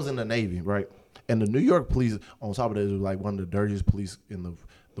 And I was in the Navy, right? And the New York police, on top of that, was like one of the dirtiest police in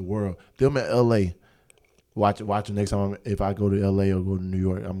the world. Them in L.A. Watch it next time. If I go to L.A. or go to New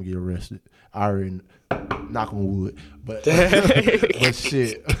York, I'm gonna get arrested. I already knock on wood, but but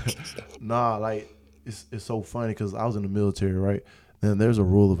shit, nah. Like it's so funny because I was in the military, right? Then there's a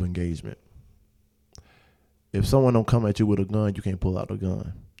rule of engagement. If someone don't come at you with a gun, you can't pull out a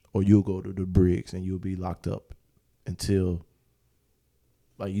gun, or you'll go to the bricks and you'll be locked up until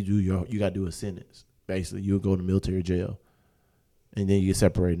like you gotta do a sentence. Basically, you'll go to military jail, and then you get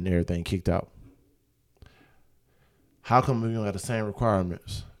separated and everything, kicked out. How come we don't have the same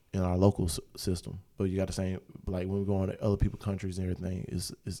requirements in our local system, but you got the same, like when we go into other people's countries and everything,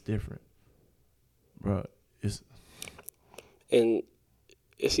 it's different, bro. And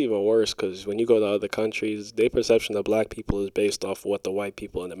it's even worse because when you go to other countries, their perception of black people is based off what the white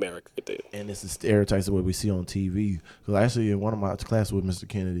people in America did. And it's the stereotypes of what we see on TV. Because actually, in one of my classes with Mr.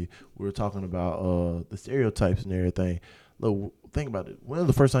 Kennedy, we were talking about the stereotypes and everything. Look, think about it. When was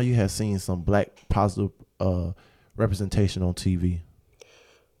the first time you had seen some black positive representation on TV?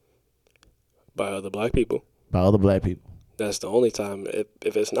 By other black people. By other black people. That's the only time.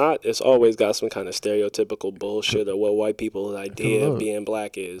 If it's not, it's always got some kind of stereotypical bullshit of what white people's idea of being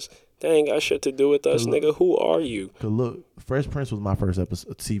black is. They ain't got shit to do with us, nigga. Who are you? Cause look, Fresh Prince was my first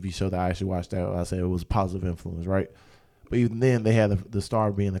episode TV show that I actually watched. That I said it was a positive influence, right? But even then, they had the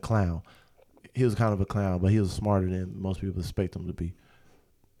star being a clown. He was kind of a clown, but he was smarter than most people expect him to be.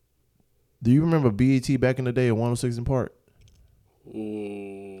 Do you remember BET back in the day at 106 in Park?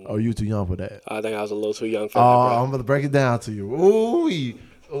 Oh, you too young for that. I think I was a little too young for that, bro. I'm going to break it down to you. Ooh.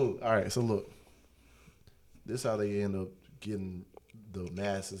 All right, so look. This is how they end up getting the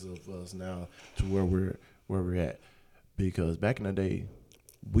masses of us now to where we're at. Because back in the day,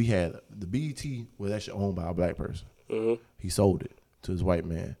 we had the BET was actually owned by a black person. Mm-hmm. He sold it to his white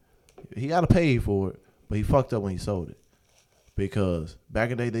man. He got to pay for it, but he fucked up when he sold it. Because back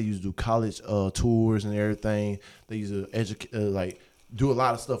in the day, they used to do college tours and everything. They used to do a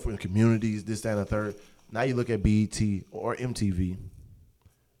lot of stuff for the communities, this, that, and the third. Now you look at BET or MTV.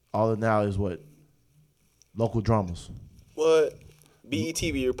 All of now is what? Local dramas. What? BET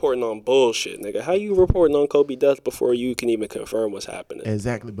be reporting on bullshit, nigga. How you reporting on Kobe death before you can even confirm what's happening?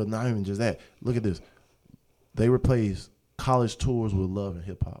 Exactly, but not even just that. Look at this. They replace college tours with love and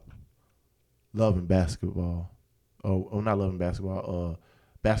hip-hop. Love and basketball. Oh, not Love and Basketball,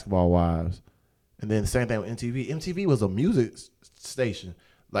 Basketball Wives. And then the same thing with MTV. MTV was a music station.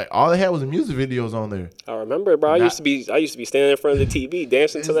 Like all they had was the music videos on there. I remember, bro. I used to be standing in front of the TV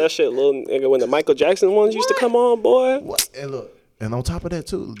dancing to that shit, little nigga. When the Michael Jackson ones used to come on, boy. What? And look, and on top of that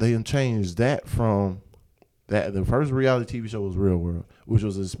too, they changed that from that. The first reality TV show was Real World, which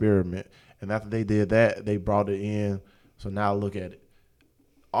was an experiment. And after they did that, they brought it in. So now look at it.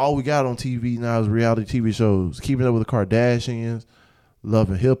 All we got on TV now is reality TV shows. Keeping Up with the Kardashians, Love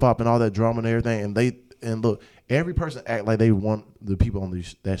and Hip Hop, and all that drama and everything. And look, every person act like they want the people on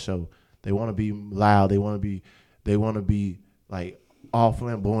that show. They want to be loud. They want to be like all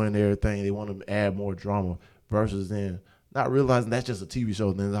flamboyant and everything. They want to add more drama versus then not realizing that's just a TV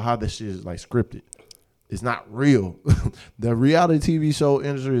show. Then how that shit is like scripted. It's not real. The reality TV show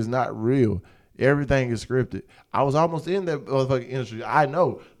industry is not real. Everything is scripted. I was almost in that motherfucking industry. I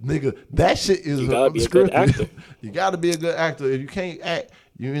know, nigga, that shit is you gotta be scripted. A good actor. You gotta be a good actor. If you can't act,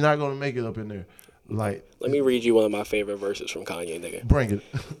 you're not gonna make it up in there. Like, let me read you one of my favorite verses from Kanye, nigga. Bring it.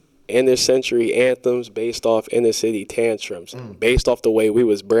 Inner century anthems based off inner city tantrums, based off the way we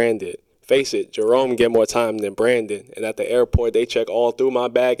was branded. Face it, Jerome get more time than Brandon, and at the airport they check all through my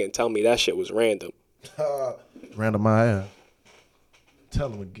bag and tell me that shit was random. Random my ass. Tell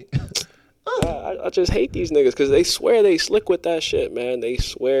them again. I just hate these niggas because they swear they slick with that shit, man. They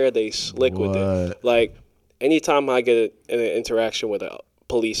swear they slick with it. Like, anytime I get an interaction with a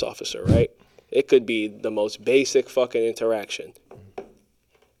police officer, right? It could be the most basic fucking interaction.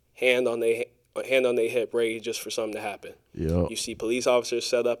 Hand on their hip, ready just for something to happen. Yep. You see police officers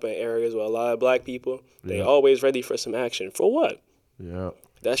set up in areas with a lot of black people. They always ready for some action. For what? Yeah.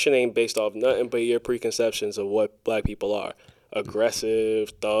 That shit ain't based off nothing but your preconceptions of what black people are. Aggressive,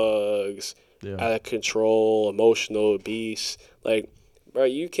 thugs, out of control, emotional, obese. Like, bro,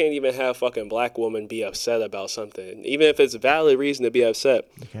 you can't even have fucking black women be upset about something, even if it's a valid reason to be upset,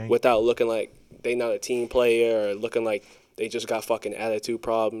 without looking like they not a team player or looking like they just got fucking attitude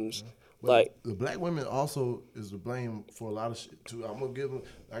problems. Like the black women also is to blame for a lot of shit too. I'm gonna give them.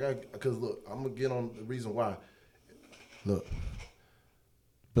 Because look, I'm gonna get on the reason why. Look,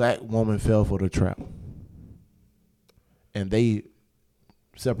 black woman fell for the trap, and they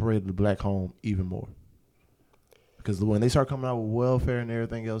separated the black home even more. Because when they start coming out with welfare and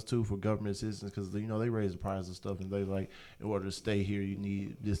everything else too for government assistance, because they raise the price of stuff, and they like, in order to stay here, you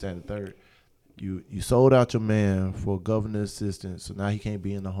need this, that, and the third. You sold out your man for government assistance, so now he can't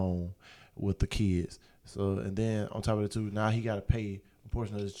be in the home with the kids. So, and then on top of it too, now he got to pay a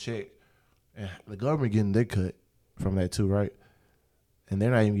portion of his check, and the government getting their cut from that too, right? And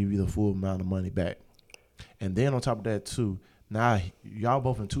they're not even give you the full amount of money back. And then on top of that too, now y'all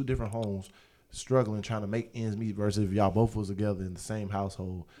both in two different homes, struggling trying to make ends meet, versus if y'all both was together in the same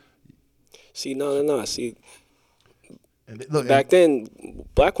household. See, no. See, back then,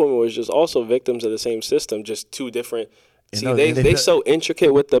 black women was just also victims of the same system, just two different. See, they so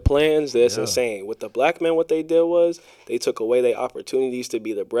intricate with the plans that's insane. With the black men, what they did was they took away their opportunities to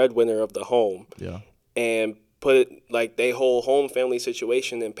be the breadwinner of the home. Yeah. And put it like their whole home family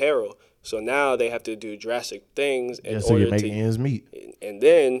situation in peril. So now they have to do drastic things in order to make ends meet. And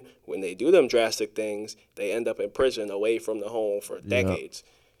then when they do them drastic things, they end up in prison away from the home for decades.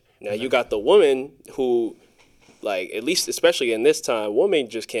 Now you got the woman who, like, at least especially in this time, women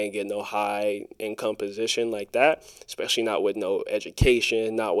just can't get no high income position like that, especially not with no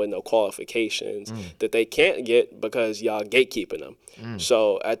education, not with no qualifications that they can't get because y'all gatekeeping them.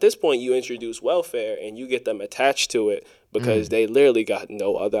 So at this point, you introduce welfare and you get them attached to it because they literally got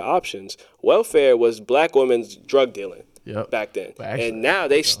no other options. Welfare was black women's drug dealing back then. Actually, and now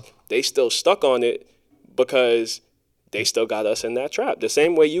they still stuck on it because they still got us in that trap. The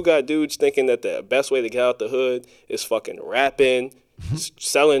same way you got dudes thinking that the best way to get out the hood is fucking rapping,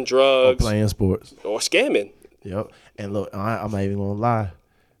 selling drugs, or playing sports, or scamming. Yep. And look, I'm not even gonna lie.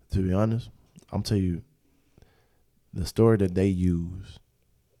 To be honest, I'm tell you, the story that they use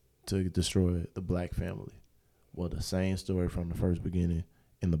to destroy the black family was the same story from the first beginning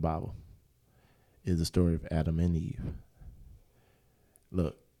in the Bible. Is the story of Adam and Eve.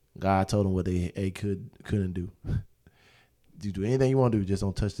 Look, God told them what they couldn't do. You do anything you want to do, just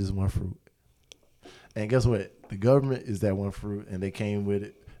don't touch this one fruit. And guess what? The government is that one fruit, and they came with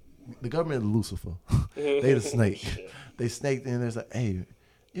it. The government is Lucifer. They the snake. They snaked in there. It's like, hey,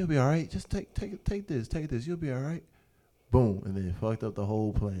 you'll be all right. Just take this. You'll be all right. Boom, and then fucked up the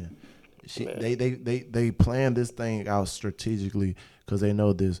whole plan. They planned this thing out strategically because they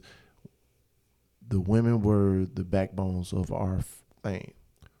know this. The women were the backbones of our thing.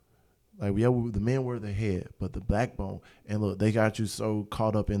 Like, the men were the head, but the backbone. And look, they got you so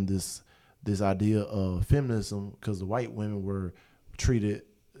caught up in this idea of feminism because the white women were treated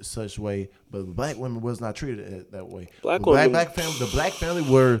such way, but the black women was not treated that way. The black family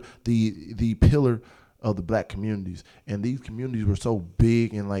were the pillar of the black communities, and these communities were so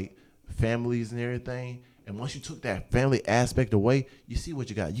big and like families and everything. And once you took that family aspect away, you see what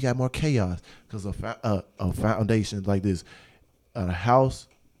you got. You got more chaos because a foundation like this, a house.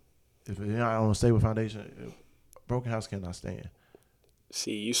 If you're not on a stable foundation, a broken house cannot stand.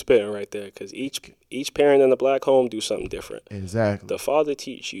 See, you spitting right there because each parent in the black home do something different. Exactly. The father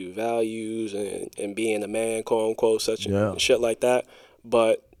teach you values and being a man, quote unquote, such and shit like that.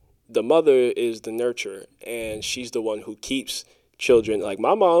 But the mother is the nurturer, and she's the one who keeps children. Like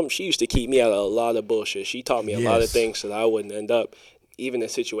my mom, she used to keep me out of a lot of bullshit. She taught me a lot of things so that I wouldn't end up even in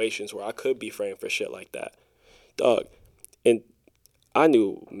situations where I could be framed for shit like that. Dog. And I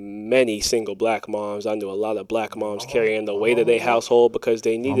knew many single black moms. I knew a lot of black moms carrying the weight of their household because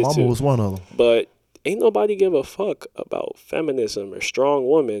they needed to. My mama was one of them. But ain't nobody give a fuck about feminism or strong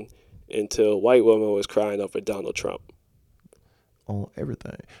women until white woman was crying over Donald Trump. On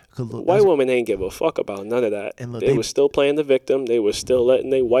everything. Look, white women ain't give a fuck about none of that. And look, they was still playing the victim. They was still letting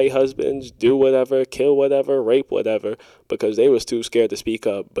their white husbands do whatever, kill whatever, rape whatever, because they was too scared to speak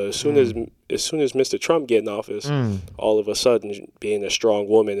up. But as soon as Mr. Trump get in office, all of a sudden being a strong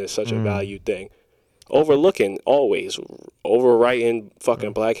woman is such a valued thing. Overwriting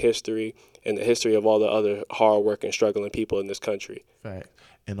fucking black history and the history of all the other hard-working, struggling people in this country. Fact.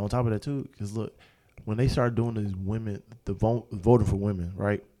 And on top of that, too, because look, when they started doing these women, voting for women,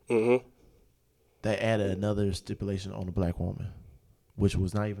 right? Mm-hmm. They added another stipulation on the black woman, which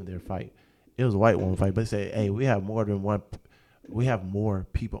was not even their fight. It was a white woman fight, but they said, hey, we have more than one. We have more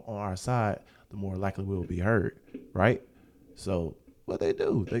people on our side, the more likely we will be heard, right? So what they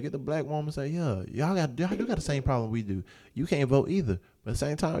do. They get the black woman and say, yeah, y'all do got the same problem we do. You can't vote either. But at the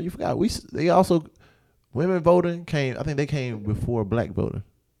same time, you forgot they also women voting came. I think they came before black voting,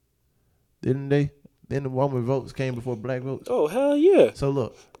 didn't they? Then the woman votes came before black votes. Oh hell yeah! So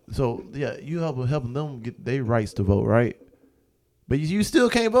look, you helping them get their rights to vote, right? But you still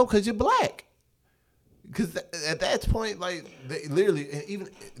can't vote because you're black. Because at that point, like they literally, and even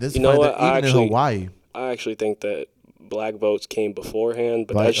this, you know what? Even in Hawaii, I actually think that black votes came beforehand,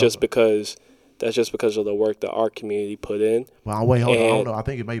 but Like, that's just because of the work that our community put in. well, wait, hold on. I don't know. I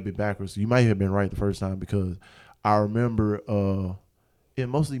think it may be backwards. You might have been right the first time because I remember in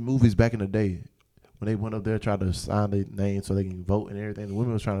mostly movies back in the day when they went up there tried to sign their name so they can vote and everything. The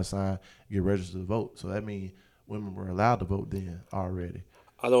women was trying to sign, get registered to vote. So that means women were allowed to vote then already.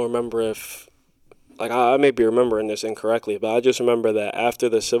 I don't remember if, like, I may be remembering this incorrectly, but I just remember that after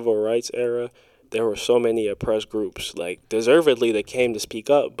the civil rights era, there were so many oppressed groups, like deservedly, that came to speak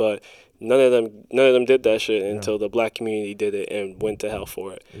up, but none of them did that shit until the black community did it and went to hell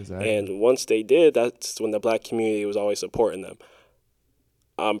for it. Exactly. And once they did, that's when the black community was always supporting them.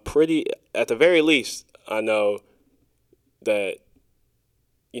 At the very least, I know that,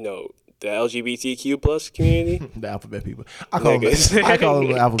 the LGBTQ plus community, the alphabet people. I call them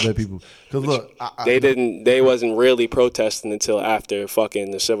the alphabet people. Because look, they wasn't really protesting until after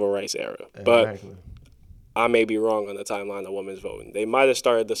fucking the civil rights era. Exactly. But I may be wrong on the timeline of women's voting. They might have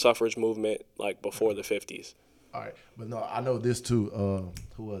started the suffrage movement like before the 50s. All right, but no, I know this too.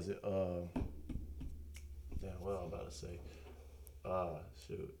 Who was it? What I was about to say.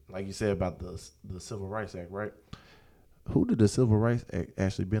 Shoot, like you said about the Civil Rights Act, right? Who did the Civil Rights Act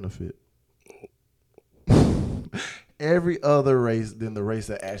actually benefit? Every other race than the race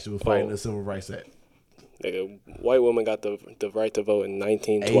that actually was fighting the Civil Rights Act. Nigga, white women got the right to vote in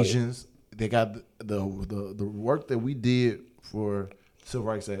 1920. Asians, they got the work that we did for Civil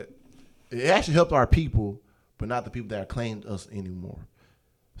Rights Act. It actually helped our people, but not the people that claimed us anymore.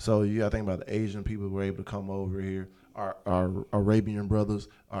 So you got to think about the Asian people who were able to come over here. Our Arabian brothers,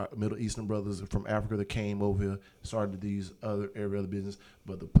 our Middle Eastern brothers from Africa that came over here, started these every other business.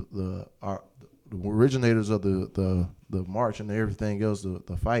 But the originators of the march and everything else,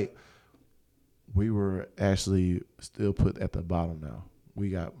 the fight, we were actually still put at the bottom now. We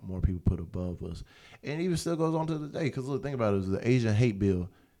got more people put above us. And it even still goes on to the day. Because look, think about it, was the Asian hate bill.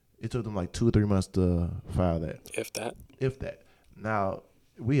 It took them like 2 or 3 months to file that. If that. Now,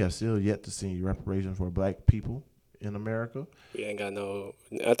 we have still yet to see reparations for black people in America. We ain't got no.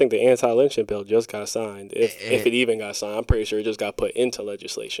 I think the anti-lynching bill just got signed. If it even got signed, I'm pretty sure it just got put into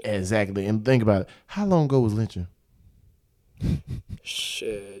legislation. Exactly. And think about it. How long ago was lynching?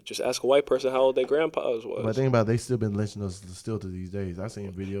 Shit. Just ask a white person how old their grandpas was. But think about it, they still been lynching us still to these days. I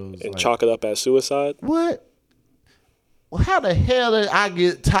seen videos and chalk it up as suicide. What? Well, how the hell did I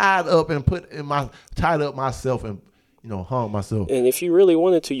get tied up and tied up myself and hung myself? And if you really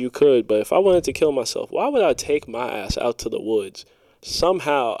wanted to, you could. But if I wanted to kill myself, why would I take my ass out to the woods?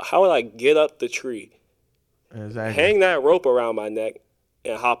 Somehow, how would I get up the tree, exactly, hang that rope around my neck,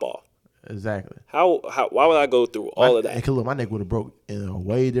 and hop off? Exactly. Why would I go through all of that? Because look, my neck would have broke in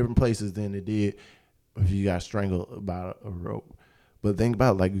way different places than it did if you got strangled by a rope. But think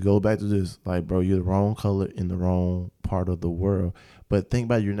about it, like, you go back to this, like, bro, you're the wrong color in the wrong part of the world. But think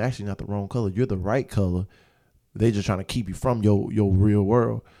about it, you're actually not the wrong color. You're the right color. They just trying to keep you from your real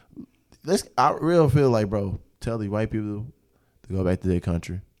world. I really feel like, bro, tell these white people to go back to their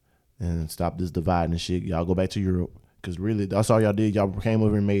country and stop this dividing and shit. Y'all go back to Europe. Because really, that's all y'all did. Y'all came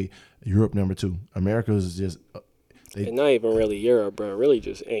over and made Europe number 2. America is just... and not even really Europe, bro. Really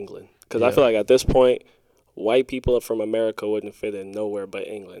just England. Because I feel like at this point, white people from America wouldn't fit in nowhere but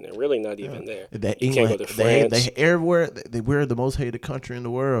England. And really not even there. You can't go to France. They everywhere. We're the most hated country in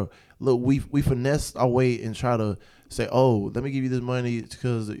the world. Look, we finesse our way and try to say, oh, let me give you this money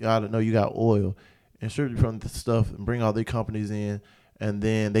because y'all know you got oil. And strip you from the stuff and bring all their companies in. And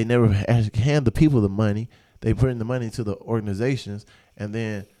then they never actually hand the people the money. They put in the money to the organizations, and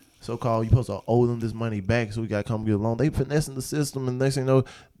then so-called you supposed to owe them this money back, so we got to come get a loan. They finessing the system, and next thing you know,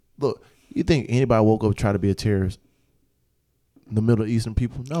 look, you think anybody woke up and tried to be a terrorist? The Middle Eastern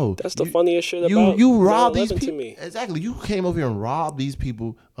people? No. That's the funniest shit about you robbed these people. to me. Exactly. You came over here and robbed these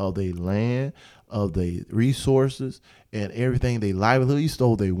people of their land, of their resources, and everything, their livelihood. You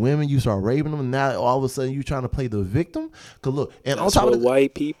stole their women. You started raping them, and now all of a sudden you trying to play the victim? Because look, and that's on top what of that,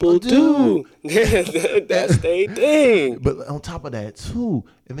 white people do. That's their thing. But on top of that too,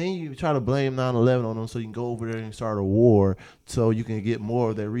 and then you try to blame 9/11 on them so you can go over there and start a war so you can get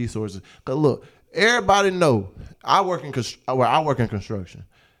more of their resources. Because look, everybody know I work in construction.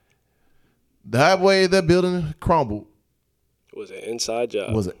 That way that building crumbled. It was an inside job.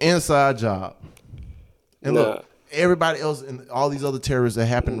 It was an inside job. And look, everybody else and all these other terrorists that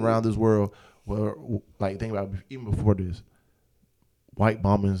happened around this world were like, think about it, even before this, white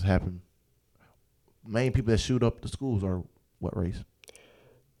bombings happen. Main people that shoot up the schools are what race?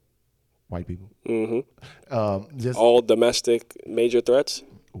 White people. Mm-hmm. All domestic major threats.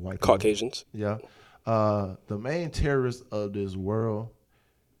 White people. Caucasians. Yeah. The main terrorists of this world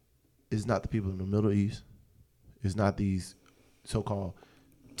is not the people in the Middle East. It's not these so-called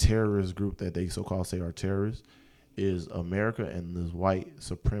terrorist group that they so-called say are terrorists. Is America and this white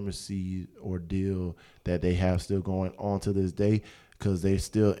supremacy ordeal that they have still going on to this day, because they're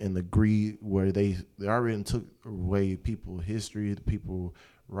still in the greed where they already took away people's history, the people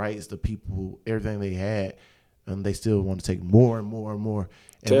rights, the people, everything they had, and they still want to take more and more and more.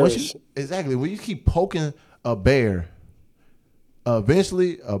 And once when you keep poking a bear,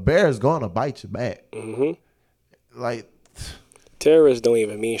 eventually a bear is going to bite you back. Mm-hmm. Like, terrorists don't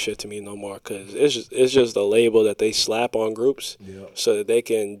even mean shit to me no more, because it's just a label that they slap on groups so that they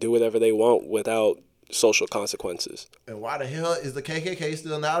can do whatever they want without social consequences. And why the hell is the KKK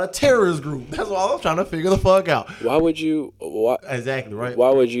still not a terrorist group? That's all I'm trying to figure the fuck out. Why would you? Exactly, right. Why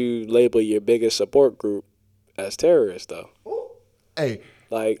would you label your biggest support group as terrorists, though? Ooh. Hey.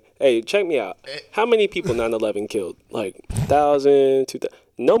 Like, hey, check me out. How many people 9/11 killed? Like 1,000, 2,000?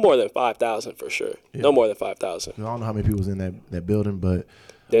 No more than 5,000 for sure. Yeah. No more than 5,000. I don't know how many people was in that building, but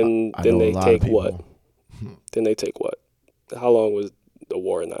then they take what? Then they take what? How long was the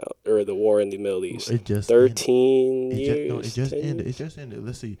war in the Middle East? It just 13 years. It just ended. It just ended.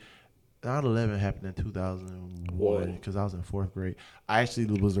 Let's see. 9/11 happened in 2001 because I was in 4th grade. I actually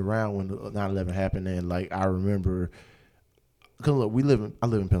was around when 9/11 happened, and like I remember. Cause look, I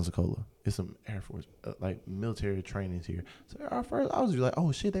live in Pensacola. It's some Air Force, like military trainings here. So our first, I was like,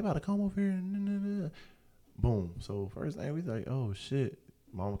 oh shit, they about to come over here. Boom. So first thing we like, oh shit,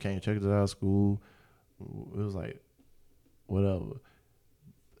 mama came check us out of school. It was like, whatever.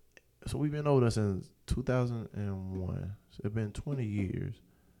 So we've been over there since 2001. So it's been 20 years.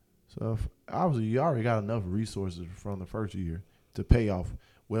 So obviously you already got enough resources from the first year to pay off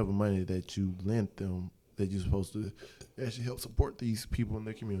whatever money that you lent them that you're supposed to actually help support these people in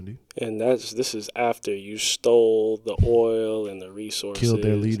their community. And this is after you stole the oil and the resources. Killed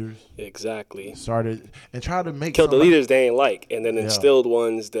their leaders. Exactly. Started and tried to make killed the leaders they ain't like, and then instilled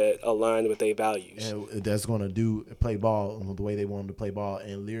ones that aligned with their values. And that's going to play ball the way they wanted to play ball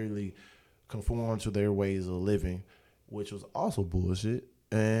and literally conform to their ways of living, which was also bullshit.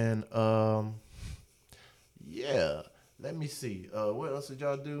 And yeah, let me see. What else did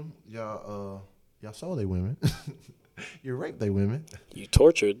y'all do? Y'all sold they women. You raped they women. You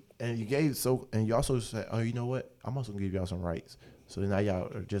tortured. And you also said, oh, you know what? I'm also gonna give y'all some rights. So now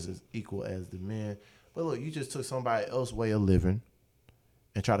y'all are just as equal as the men. But look, you just took somebody else's way of living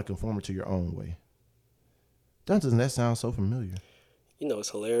and try to conform it to your own way. Doesn't that sound so familiar? You know,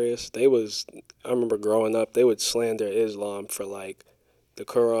 it's hilarious. I remember growing up, they would slander Islam for like the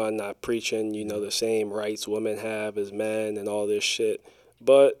Quran not preaching, the same rights women have as men and all this shit.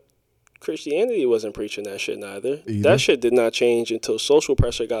 But Christianity wasn't preaching that shit neither. That shit did not change until social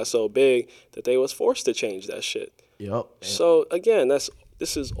pressure got so big that they was forced to change that shit. Yep. So again, this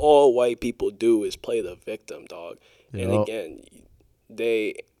is all white people do is play the victim, dog. Yep. And again,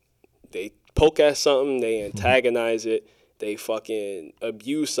 they poke at something, they antagonize it, they fucking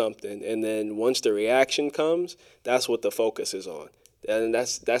abuse something, and then once the reaction comes, that's what the focus is on. And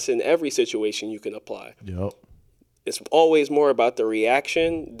that's in every situation you can apply. Yep. It's always more about the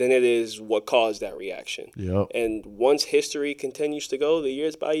reaction than it is what caused that reaction. Yep. And once history continues to go, the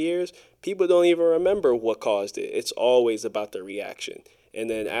years by years, people don't even remember what caused it. It's always about the reaction. And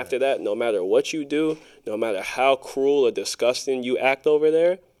then after that, no matter what you do, no matter how cruel or disgusting you act over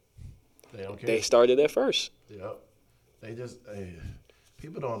there, they don't care. They started it first. Yep. They just,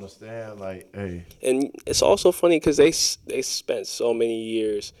 people don't understand, like, hey. And it's also funny because they spent so many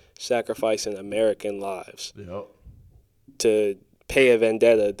years sacrificing American lives. Yep. To pay a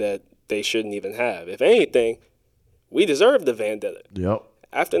vendetta that they shouldn't even have. If anything, we deserve the vendetta. Yep.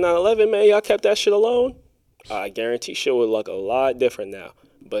 After 9/11, man, y'all kept that shit alone. I guarantee shit would look a lot different now.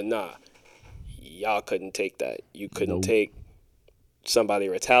 But nah, y'all couldn't take that. You couldn't take somebody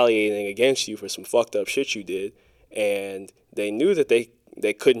retaliating against you for some fucked up shit you did. And they knew that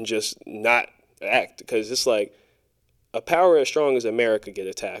they couldn't just not act, because it's like a power as strong as America get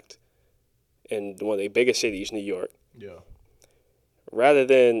attacked in one of the biggest cities, New York. Yeah. Rather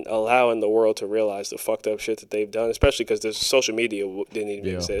than allowing the world to realize the fucked up shit that they've done, especially because the social media didn't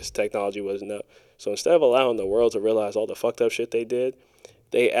even exist, technology wasn't up. So instead of allowing the world to realize all the fucked up shit they did,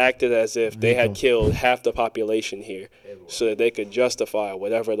 They acted as if they had Victim. killed half the population here so that they could justify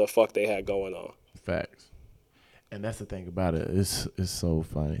whatever the fuck they had going on. Facts. And that's the thing about it. It's so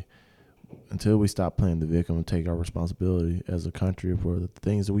funny. Until we stop playing the victim and take our responsibility as a country for the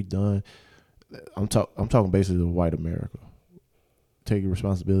things that we done, I'm talking basically of white America. Take your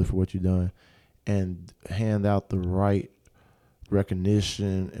responsibility for what you done and hand out the right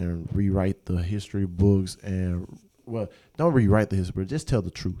recognition and rewrite the history books and, well, don't rewrite the history, but just tell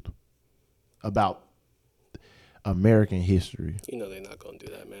the truth about American history. You know they're not going to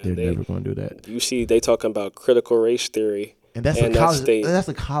do that, man. They're never going to do that. You see, they talking about critical race theory. And that's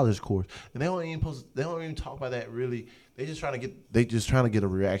a college course. And they don't even talk about that really. They just trying to get a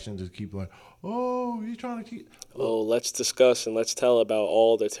reaction to keep like, oh, he's trying to keep. Oh, let's discuss and let's tell about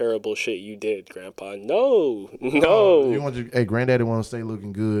all the terrible shit you did, Grandpa. No. Hey, Granddaddy want to stay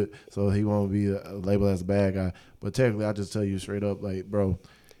looking good, so he won't be labeled as a bad guy. But technically, I just tell you straight up, like, bro,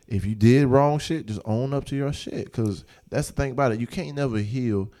 if you did wrong shit, just own up to your shit. Because that's the thing about it. You can't never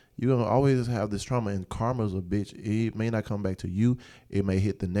heal. You're going to always have this trauma, and karma's a bitch. It may not come back to you. It may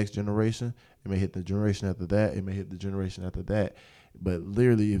hit the next generation. It may hit the generation after that. It may hit the generation after that. But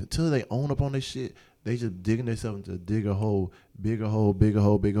literally, until they own up on this shit, they just digging themselves into a bigger hole, bigger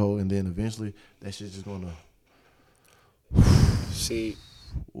hole, and then eventually that shit's just going to... See,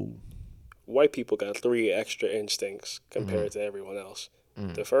 white people got 3 extra instincts compared to everyone else.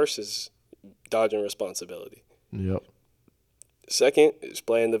 The first is dodging responsibility. Yep. Second is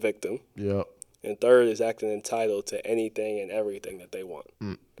playing the victim. Yep. And third is acting entitled to anything and everything that they want.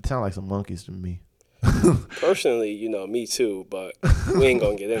 It sounds like some monkeys to me. Personally, me too, but we ain't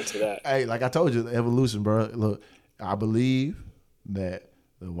going to get into that. Hey, like I told you, the evolution, bro. Look, I believe that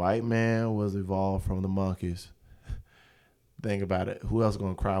the white man was evolved from the monkeys. Think about it. Who else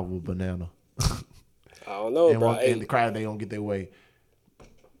going to cry with a banana? I don't know, bro. And cry if they don't get their way.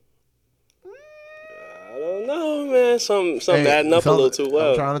 I don't know, man. Some adding up a little too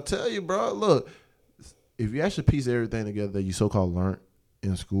well. I'm trying to tell you, bro. Look, if you actually piece everything together that you so-called learned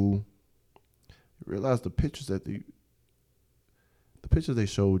in school, you realize the pictures they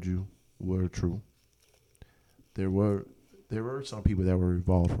showed you were true. There were some people that were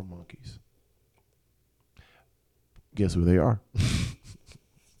evolved from monkeys. Guess who they are?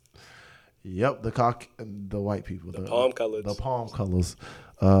 Yep, the white people. The palm colors. The palm colors.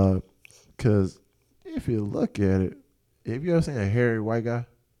 Because if you look at it, have you ever seen a hairy white guy?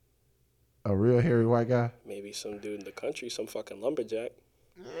 A real hairy white guy? Maybe some dude in the country, some fucking lumberjack.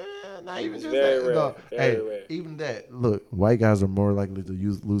 Not even It's just very that. rare. No. Very rare. Even that. Look, white guys are more likely to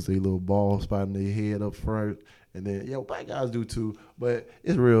lose their little bald spot in their head up front. And then, white guys do too. But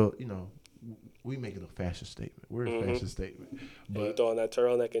it's real, we make it a fashion statement. We're a fashion statement. But you throwing that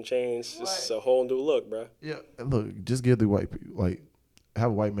turtleneck and chains, it's a whole new look, bro. Yeah, look, just give the white people, have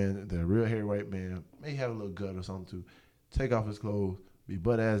a white man, the real hairy white man, may have a little gut or something too. Take off his clothes, be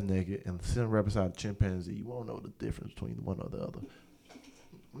butt ass naked, and sit him right beside a chimpanzee. You won't know the difference between one or the other.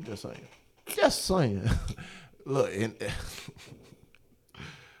 I'm just saying. Just saying. Look, and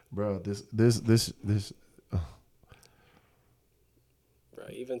bro, this. Bro,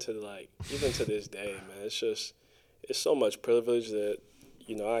 even to this day, man, it's so much privilege that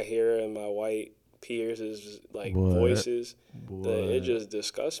I hear in my white peers' voices that it just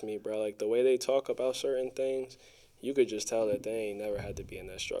disgusts me, bro. Like the way they talk about certain things, you could just tell that they ain't never had to be in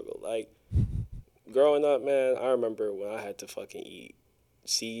that struggle. Like growing up, man, I remember when I had to fucking eat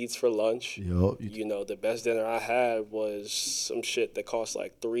seeds for lunch. Yep. The best dinner I had was some shit that cost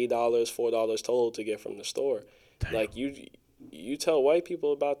like $3, $4 total to get from the store. Damn. Like you tell white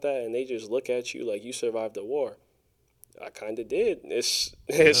people about that and they just look at you like you survived the war. I kind of did. It's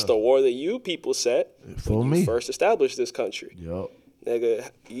the war that you people set when you first established this country. Yep.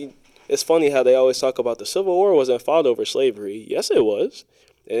 Nigga, it's funny how they always talk about the Civil War wasn't fought over slavery. Yes, it was.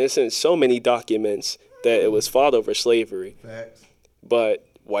 And it's in so many documents that it was fought over slavery. Facts. But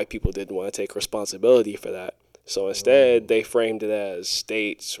white people didn't want to take responsibility for that. So instead, they framed it as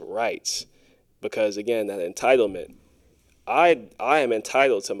states' rights. Because, again, that entitlement. I am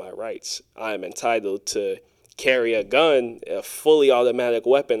entitled to my rights. I am entitled to carry a gun, a fully automatic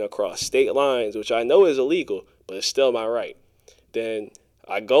weapon across state lines, which I know is illegal, but it's still my right. Then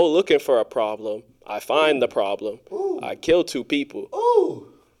I go looking for a problem. I find the problem. Ooh. I kill 2 people.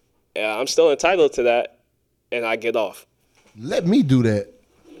 Ooh. And I'm still entitled to that, and I get off. Let me do that.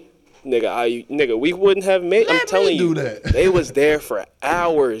 Nigga, we wouldn't have made. I'm telling you, they was there for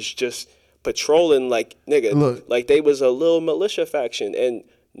hours just patrolling like they was a little militia faction, and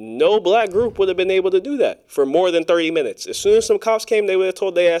no black group would have been able to do that for more than 30 minutes. As soon as some cops came, they would have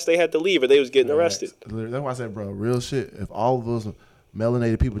told their ass they had to leave or they was getting arrested. That's why I said, bro, real shit. If all of us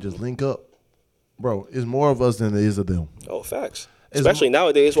melanated people just link up, bro, it's more of us than there is of them. Oh, facts. Especially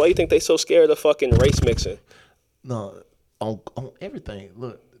nowadays. Why you think they so scared of fucking race mixing? No, on everything.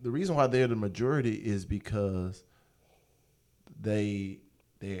 Look, the reason why they're the majority is because they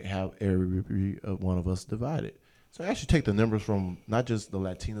have every one of us divided. So actually take the numbers from not just the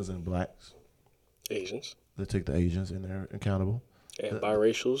Latinos and blacks. Asians. They take the Asians in there accountable. And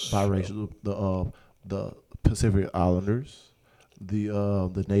biracials. The Pacific Islanders.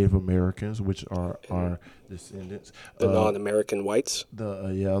 The Native Americans, which are our descendants, the non-American whites,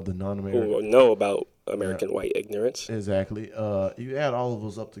 the non-American who know about American white ignorance. Exactly. You add all of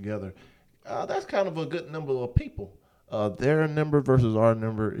those up together, that's kind of a good number of people. Their number versus our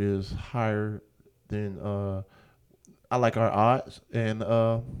number is higher than. I like our odds, and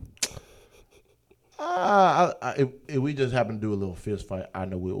if we just happen to do a little fist fight, I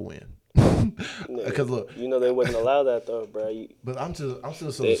know we'll win. Because look, you know they wouldn't allow that though, bro. But I'm still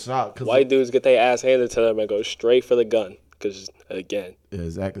so shocked because white dudes get their ass handed to them and go straight for the gun. Because again,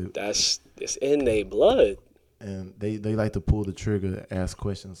 exactly, it's in their blood. And they like to pull the trigger, ask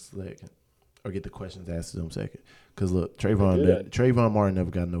questions second, or get the questions asked to them second. Because look, Trayvon Martin never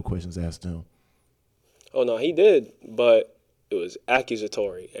got no questions asked to him. Oh no, he did, but it was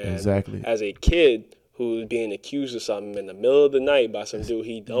accusatory. And exactly. As a kid who's being accused of something in the middle of the night by some dude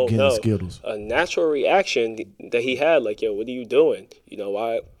he don't know, Skittles. A natural reaction that he had, like, yo, what are you doing? You know,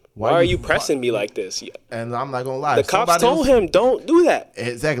 why are you pressing me like this? And I'm not gonna lie, the cops told him don't do that.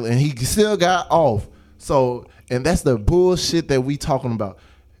 Exactly, and he still got off. So, and that's the bullshit that we talking about.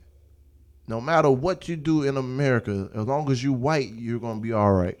 No matter what you do in America, as long as you white, you're gonna be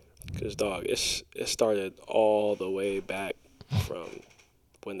all right. Because dog, it started all the way back from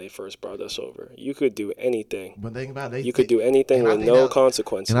when they first brought us over. You could do anything. But think about it. You could do anything with no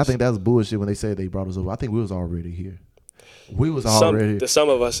consequences. And I think that's bullshit when they say they brought us over. I think we was already here. We was already. Some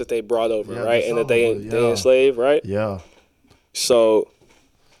of us that they brought over, right? And that they enslaved, right? Yeah. So,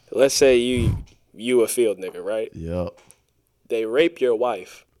 let's say you a field nigga, right? Yep. They rape your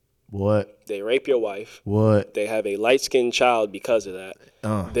wife. What? They rape your wife. What? They have a light-skinned child because of that.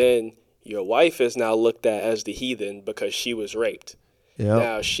 Then your wife is now looked at as the heathen because she was raped. Yep.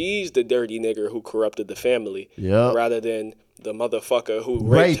 Now she's the dirty nigger who corrupted the family, rather than the motherfucker who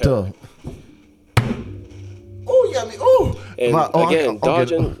raped her. Oh yeah,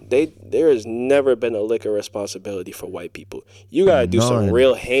 there has never been a lick of responsibility for white people. You gotta do some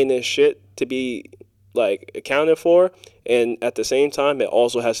real heinous shit to be like accounted for, and at the same time, it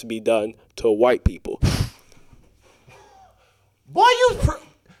also has to be done to white people. Boy, you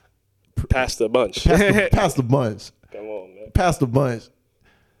pass the bunch. Pass the bunch. Come on, man. Pass the bunch.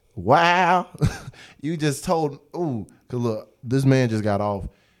 Wow. You just told, cause look, this man just got off.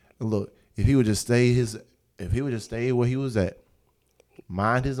 And look, if he would just stay where he was at,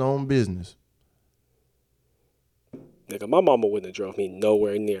 mind his own business. Nigga, my mama wouldn't have drove me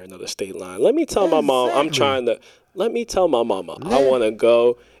nowhere near another state line. Let me tell my mom let me tell my mama I want to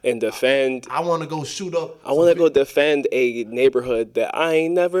go and defend. I want to go shoot up. I want to go defend a neighborhood that I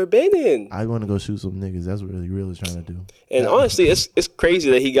ain't never been in. I want to go shoot some niggas. That's what he really trying to do. And honestly, it's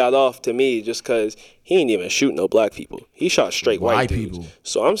crazy that he got off to me just because he ain't even shoot no black people. He shot straight white dudes. People.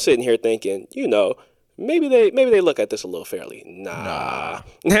 So I'm sitting here thinking, maybe they look at this a little fairly. Nah.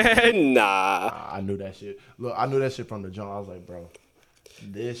 I knew that shit. Look, I knew that shit from the jump. I was like, bro,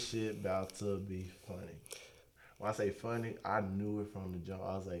 this shit about to be funny. When I say funny, I knew it from the jump.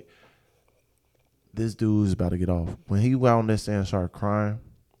 I was like, this dude's about to get off. When he went on that stand and started crying,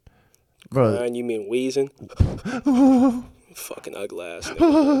 bro. Crying, you mean wheezing? Fucking ugly ass.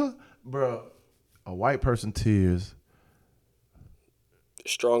 Bro, a white person tears.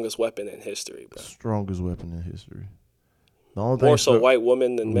 Strongest weapon in history, bro. Strongest weapon in history. The only more so white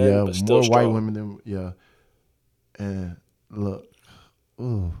women than men, but still more strong. White women than And look,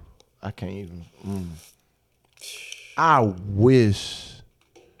 I can't even. I wish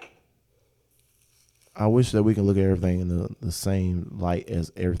that we can look at everything in the same light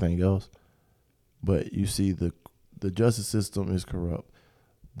as everything else. But you see, the justice system is corrupt.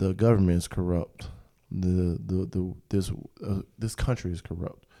 The government is corrupt. This country is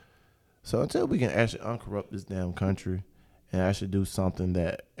corrupt. So until we can actually uncorrupt this damn country and actually do something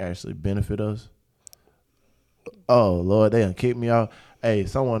that actually benefit us. Oh Lord, they done kicked me out. Hey,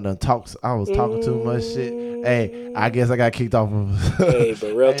 someone done talks. I was talking too much shit. Hey, I guess I got kicked off of. Hey,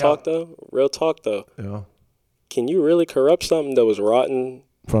 but real talk though. Yeah. Can you really corrupt something that was rotten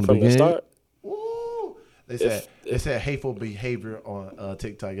from the start? Woo. They said hateful behavior on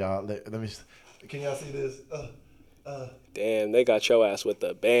TikTok, y'all. Let me. Can y'all see this? Damn, they got your ass with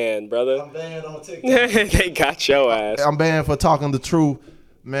the ban, brother. I'm banned on TikTok. They got your ass. I'm banned for talking the truth,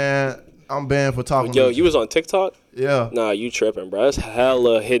 man. I'm banned for talking. Yo, you was on TikTok? Yeah. Nah, you tripping, bro. That's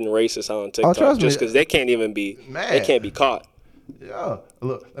hella hidden racist on TikTok. trust me. Just because they can't even be, Man. they can't be caught. Yeah.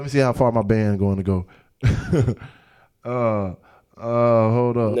 Look, let me see how far my band going to go. Hold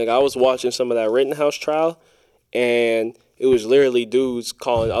up. Nigga, I was watching some of that Rittenhouse trial, and it was literally dudes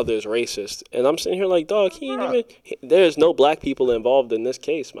calling others racist. And I'm sitting here like, dog, there's no black people involved in this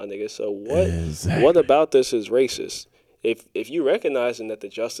case, my nigga. So what about this is racist? If you recognizing that the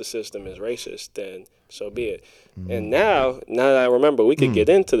justice system is racist, then so be it. And now that I remember, we could get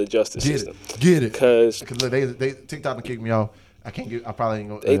into the justice system. Get it. Because they TikTok and kick me off. I probably ain't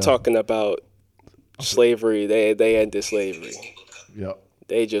gonna. They talking about slavery. They ended slavery. Yep.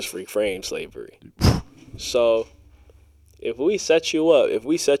 They just reframed slavery. So if we set you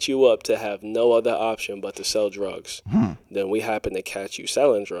up to have no other option but to sell drugs, then we happen to catch you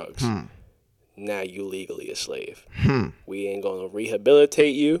selling drugs. Now you legally a slave. We ain't gonna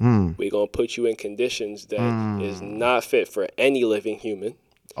rehabilitate you. We gonna put you in conditions that is not fit for any living human.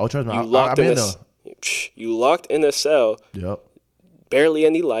 Oh, trust me, You locked in a cell. Yep. Barely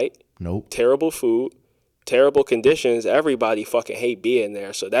any light. Nope. Terrible food. Terrible conditions. Everybody fucking hate being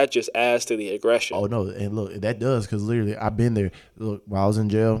there. So that just adds to the aggression. Oh no, and look, that does, because literally I've been there. Look, while I was in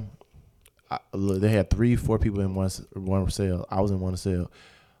jail, they had 3-4 people in one cell. I was in one cell.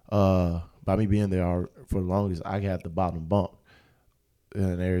 By me being there for the longest, I had the bottom bunk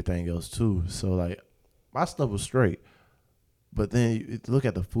and everything else too. So like, my stuff was straight. But then you look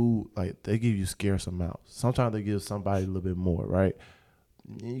at the food, like they give you scarce amounts. Sometimes they give somebody a little bit more, right?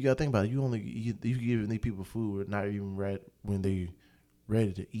 And you gotta think about it. You giving these people food not even ready when they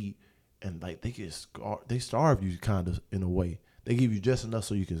ready to eat, and like they starve you kind of in a way. They give you just enough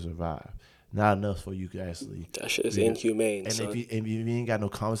so you can survive, not enough for you to actually. That shit is inhumane. And son. if you ain't got no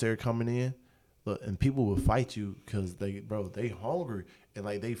commissary coming in, look, and people will fight you because they hungry, and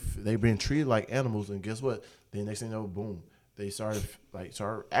like they been treated like animals, and guess what? Then next thing you know, boom, they start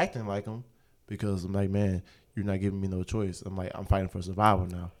acting like them, because I'm like, man, you're not giving me no choice. I'm like, I'm fighting for survival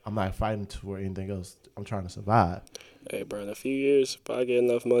now. I'm not fighting for anything else. I'm trying to survive. Hey, bro, in a few years, if I get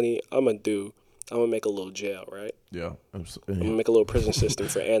enough money, I'm gonna make a little jail, right? Yeah. I'm gonna make a little prison system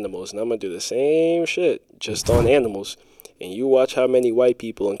for animals, and I'm gonna do the same shit just on animals. And you watch how many white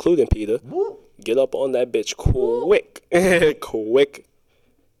people, including Peter, get up on that bitch quick. Quick.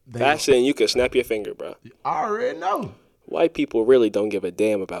 Faster than you can snap your finger, bro. I already know. White people really don't give a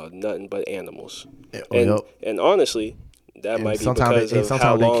damn about nothing but animals. And honestly, that might be because of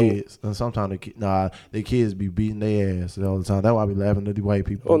how long. Kids, and sometimes their kids be beating their ass all the time. That's why I be laughing at the white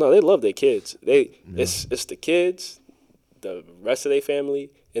people. Oh no, they love their kids. It's the kids, the rest of their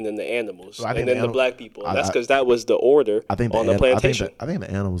family, and then the animals, and then the black people. That's because that was the order on the plantation. I think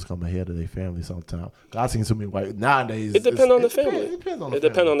the animals come ahead of their family sometimes. I've seen so many white nowadays. It depends on the family. It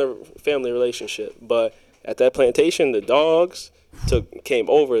depends on the family relationship. But at that plantation, the dogs came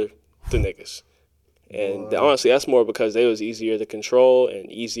over the niggas. And honestly, that's more because they was easier to control and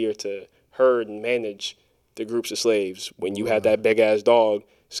easier to herd and manage the groups of slaves when you had that big-ass dog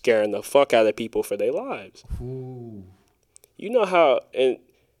scaring the fuck out of people for their lives. Ooh. You know how, and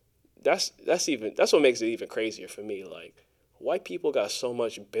that's what makes it even crazier for me. Like, white people got so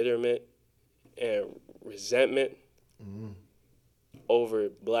much bitterment and resentment over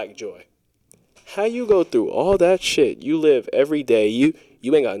black joy. How you go through all that shit? You live every day. You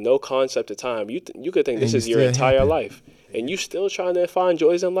ain't got no concept of time. You could think this is your entire life, and you still trying to find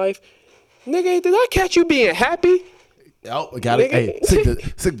joys in life. Nigga, did I catch you being happy? Oh, got it. Hey, sick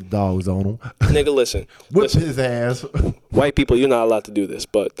the dogs on him. Nigga, listen. Whip his ass. White people, you're not allowed to do this,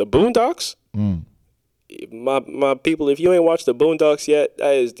 but the Boondocks, my people, if you ain't watched the Boondocks yet,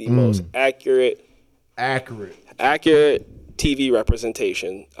 that is the most accurate TV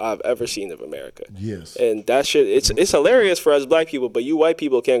representation I've ever seen of America. Yes. And that shit, it's hilarious for us black people, but you white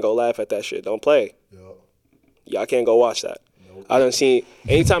people can't go laugh at that shit. Don't play. Yep. Y'all can't go watch that. Nope. I done seen,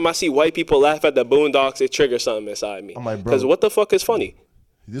 anytime I see white people laugh at the Boondocks, it triggers something inside me. I'm like, bro. Because what the fuck is funny?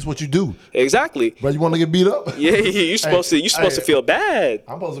 This is what you do. Exactly. Bro, you want to get beat up? Yeah, you're supposed to feel bad.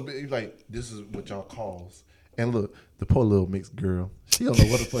 I'm supposed to be like, this is what y'all calls. And look, the poor little mixed girl, she don't know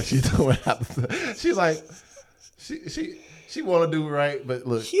what the fuck she's doing. She's like, she want to do right, but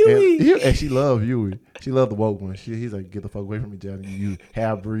look, and she love Huey. She love the woke one. He's like, get the fuck away from me, Johnny. You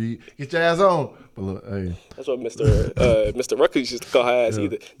half breed, get your ass on. But look, hey, that's what Mr. Ruckers used to call her ass,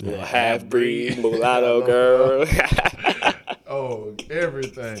 either little half breed, mulatto girl. Oh,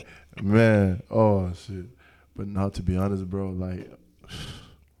 everything, man. Oh shit. But not to be honest, bro. Like,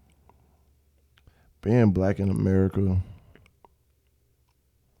 being black in America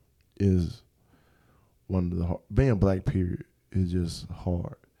is one of the being black period is just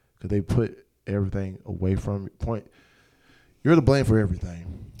hard because they put everything away from you. You're to blame for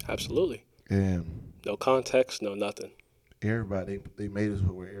everything. Absolutely. And no context, no nothing. Everybody they made us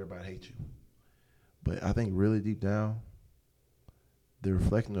where everybody hates you. But I think really deep down, the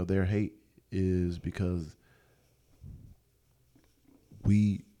reflection of their hate is because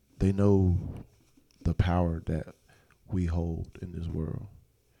they know the power that we hold in this world.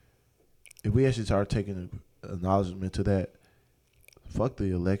 If we actually start taking acknowledgement to that, fuck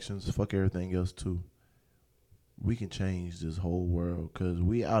the elections, fuck everything else too. We can change this whole world because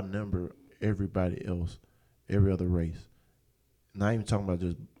we outnumber everybody else, every other race. Not even talking about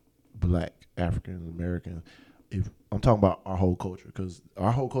just black, African, American. If I'm talking about our whole culture, because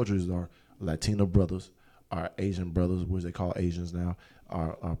our whole culture is our Latino brothers, our Asian brothers, which they call Asians now,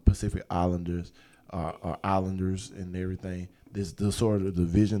 our Pacific Islanders, our Islanders and everything. This the sort of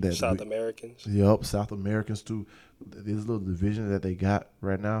division that South Americans. Yep, South Americans too. This little division that they got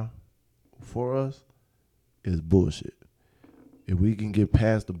right now for us is bullshit. If we can get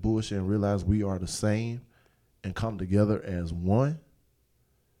past the bullshit and realize we are the same and come together as one,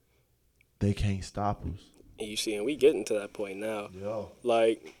 they can't stop us. And you see, and we getting to that point now. Yeah.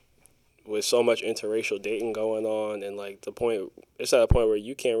 Like, with so much interracial dating going on, and like it's at a point where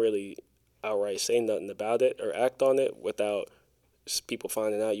you can't really outright say nothing about it or act on it without people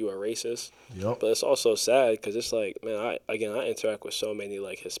finding out you are racist. Yep. But it's also sad because it's like, man, I interact with so many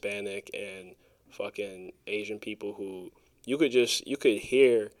like Hispanic and fucking Asian people who you could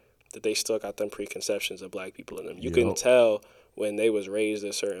hear that they still got them preconceptions of black people in them. You can tell when they was raised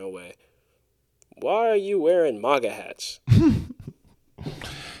a certain way. Why are you wearing MAGA hats?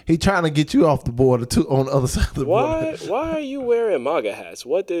 He trying to get you off the board on the other side of the board. Why are you wearing MAGA hats?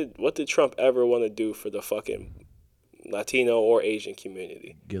 What did Trump ever want to do for the fucking Latino or Asian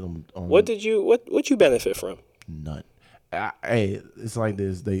community? Get them on. What you benefit from? None. Hey, it's like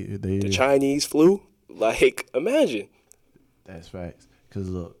this. The Chinese flu. Like, imagine. That's facts. Cause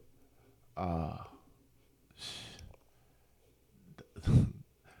look,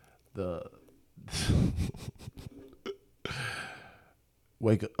 the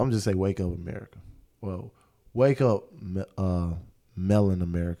wake up. I'm just say wake up, America. Well, wake up, melon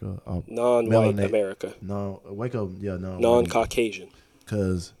America. Non-white America. No, wake up. Yeah, no. Non-Caucasian.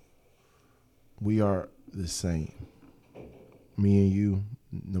 Because we are the same. Me and you,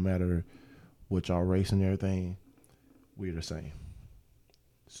 no matter what y'all race and everything, we're the same.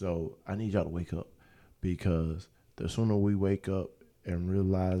 So I need y'all to wake up, because the sooner we wake up and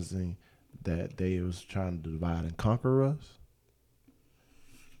realizing that they was trying to divide and conquer us,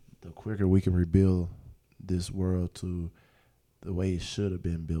 the quicker we can rebuild this world to the way it should have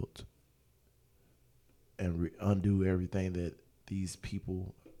been built and undo everything that these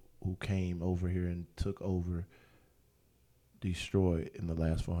people who came over here and took over destroyed in the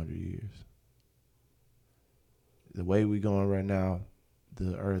last 400 years. The way we going right now,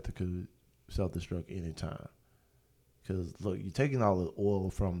 the earth could self-destruct any time. Because, look, you're taking all the oil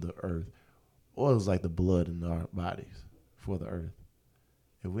from the earth. Oil is like the blood in our bodies for the earth.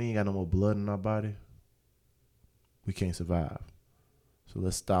 If we ain't got no more blood in our body, we can't survive. So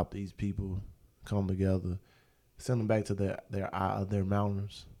let's stop these people, come together, send them back to their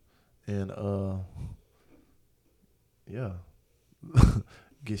mountains, and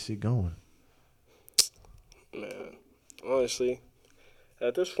get shit going. Man, honestly,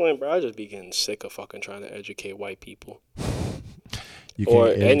 at this point, bro, I just be getting sick of fucking trying to educate white people. Or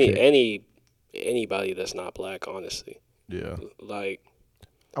anybody that's not black, honestly. Yeah. Like,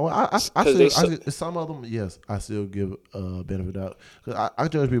 some of them, yes, I still give benefit of doubt. Cause I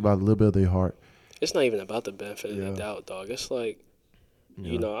judge people by a little bit of their heart. It's not even about the benefit of the doubt, dog. It's like,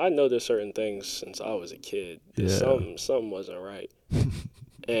 you know, I know there's certain things since I was a kid. Something wasn't right.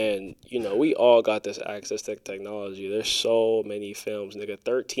 And, you know, we all got this access to technology. There's so many films, nigga.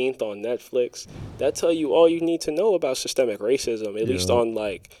 13th on Netflix. That tell you all you need to know about systemic racism, at least on,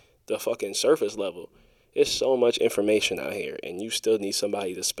 like, the fucking surface level. It's so much information out here, and you still need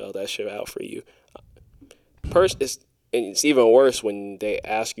somebody to spell that shit out for you. It's even worse when they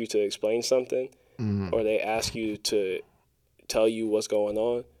ask you to explain something, or they ask you to tell you what's going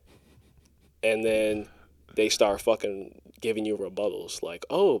on, and then they start fucking giving you rebuttals like,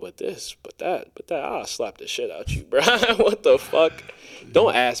 oh, but this, but that, I'll slap the shit out you, bro. What the fuck?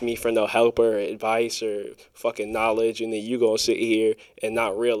 Don't ask me for no help or advice or fucking knowledge, and then you gonna sit here and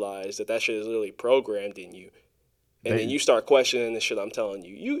not realize that shit is literally programmed in you. And then you start questioning the shit I'm telling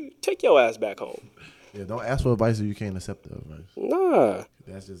you. You take your ass back home. Yeah, don't ask for advice if you can't accept the advice. Nah.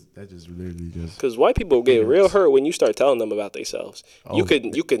 That's just literally just. Because white people get real hurt when you start telling them about themselves. Oh, you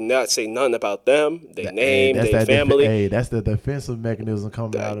could not say nothing about them, their name, that's their family. Hey, that's the defensive mechanism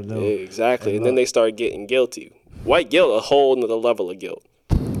coming out of them. Exactly. And then they start getting guilty. White guilt, a whole nother level of guilt.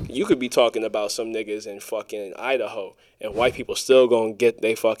 You could be talking about some niggas in fucking Idaho, and white people still gonna get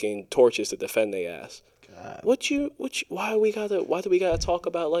they fucking torches to defend their ass. God. Why do we gotta talk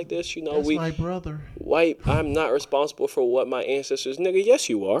about like this? You know, that's my brother. White, I'm not responsible for what my ancestors, nigga. Yes,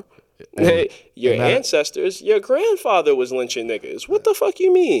 you are. Your ancestors, your grandfather was lynching niggas. What the fuck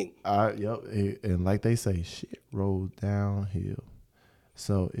you mean? Yep. And like they say, shit rolled downhill.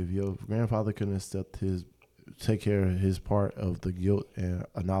 So if your grandfather couldn't take care of his part of the guilt and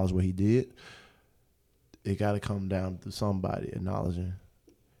acknowledge what he did, it got to come down to somebody acknowledging,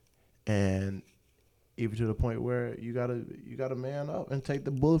 and even to the point where you gotta man up and take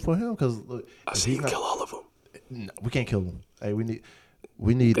the bullet for him. Because look, I see you kill all of them. No, we can't kill them. Hey, we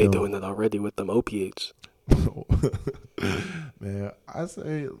need. They doing it already with them opiates. Man, I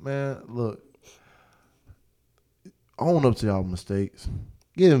say, man, look, own up to y'all mistakes.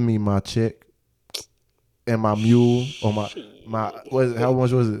 Give me my check and my mule or my how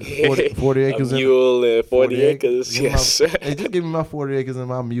much was it? 40 acres. A mule and 40 acres. Yes. Hey, just give me my 40 acres and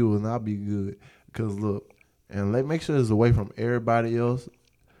my mule, and I'll be good. Cause look, and make sure it's away from everybody else,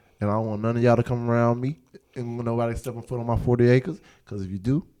 and I don't want none of y'all to come around me, and nobody stepping foot on my 40 acres. Cause if you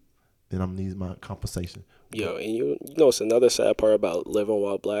do, then I'm gonna need my compensation. Yo, and you know it's another sad part about living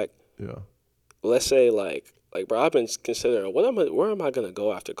while black. Yeah. Let's say like bro, I've been considering where am I gonna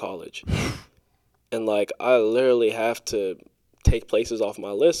go after college, and like I literally have to take places off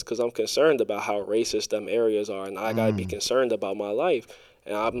my list because I'm concerned about how racist them areas are, and I gotta be concerned about my life.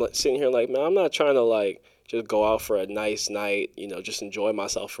 And I'm like, sitting here like, man, I'm not trying to like just go out for a nice night, you know, just enjoy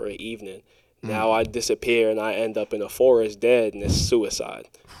myself for an evening. Now I disappear and I end up in a forest dead, and it's suicide.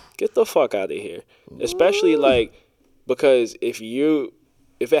 Get the fuck out of here. Especially like because if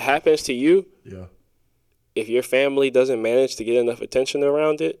it happens to you, yeah, if your family doesn't manage to get enough attention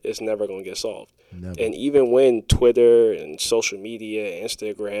around it, it's never gonna get solved. Never. And even when Twitter and social media,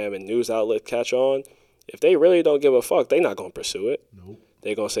 Instagram and news outlets catch on, if they really don't give a fuck, they not gonna pursue it. Nope.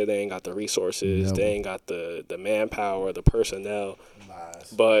 They gonna say they ain't got the resources, Never. they ain't got the manpower, the personnel.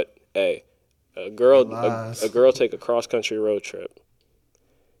 Lies. But hey, a girl take a cross country road trip.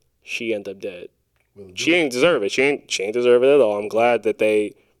 She end up dead. She ain't deserve it. She ain't deserve it at all. I'm glad that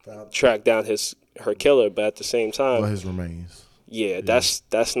they tracked down her killer, but at the same time, his remains. Yeah,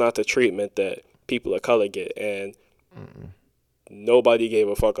 that's not the treatment that people of color get, and nobody gave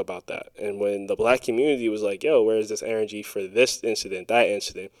a fuck about that. And when the black community was like, yo, where's this energy for this incident, that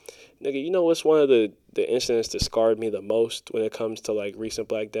incident? Nigga, you know what's one of the incidents that scarred me the most when it comes to like recent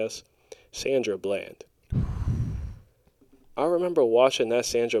black deaths? Sandra Bland. I remember watching that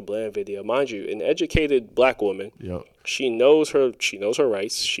Sandra Bland video. Mind you, an educated black woman. Yep. She knows her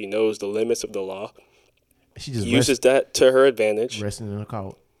rights. She knows the limits of the law. She just uses that to her advantage. Resting in her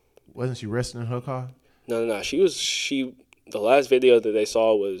car. Wasn't she resting in her car? No. The last video that they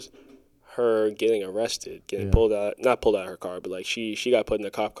saw was her getting arrested, pulled out, not pulled out of her car, but like she got put in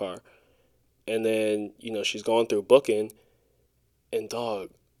a cop car. And then, you know, she's going through booking, and dog,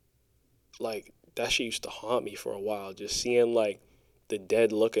 like that shit used to haunt me for a while, just seeing like the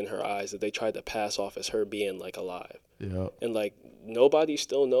dead look in her eyes that they tried to pass off as her being like alive. Yeah. And like nobody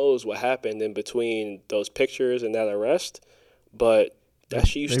still knows what happened in between those pictures and that arrest, but that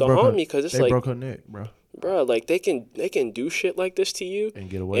shit used to haunt me because it's like they broke her neck, bro. Bro, like they can do shit like this to you and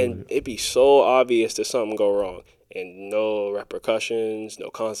get away with it. It'd be so obvious that something go wrong and no repercussions, no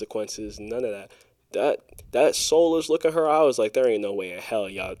consequences, none of that. That soulless look in her eye was like, there ain't no way in hell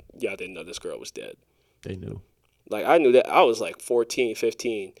y'all didn't know this girl was dead. They knew. Like I knew that. I was like 14,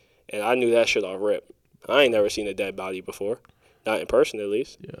 15, and I knew that shit off rip. I ain't never seen a dead body before, not in person at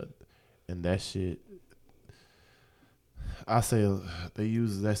least. Yeah, and that shit. I say they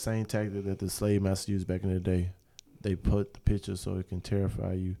use that same tactic that the slave masters used back in the day. They put the picture so it can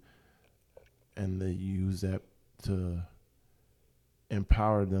terrify you, and they use that to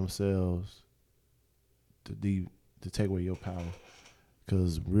empower themselves to take away your power.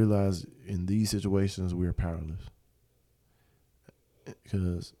 Because realize in these situations we're powerless.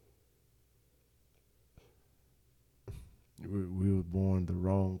 Because we were born the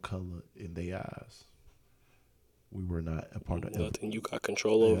wrong color in their eyes. We were not a part of nothing you got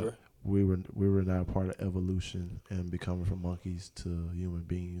control over. We were not a part of evolution and becoming from monkeys to human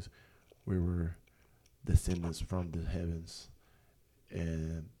beings. We were descendants from the heavens,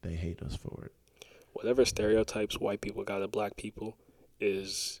 and they hate us for it. Whatever stereotypes white people got of black people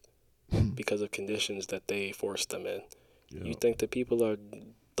is because of conditions that they forced them in. Yeah. You think that people are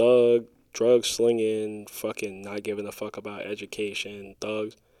drug slinging, fucking not giving a fuck about education,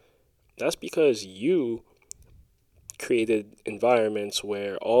 thugs. That's because you created environments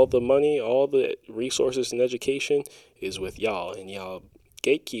where all the money, all the resources and education is with y'all, and y'all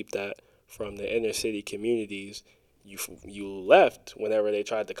gatekeep that from the inner city communities. You left whenever they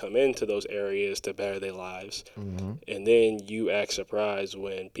tried to come into those areas to better their lives, and then you act surprised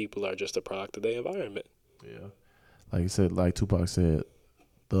when people are just a product of their environment. Yeah, like you said, like Tupac said,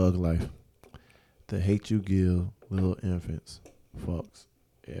 thug life. The hate you give little infants fucks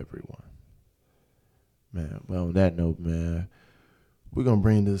everyone. Man, but on that note, man, we're going to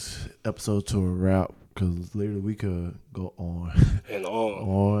bring this episode to a wrap because literally we could go on And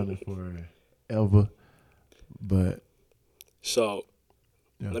on. on forever. But So,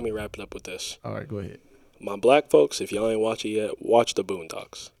 yeah. let me wrap it up with this. All right, go ahead. My black folks, if y'all ain't watch it yet, watch the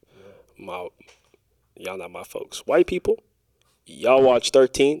Boondocks. Y'all not my folks. White people, y'all watch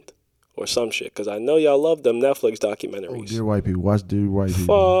 13th or some shit, because I know y'all love them Netflix documentaries. Oh, Dear White People. Watch Dear White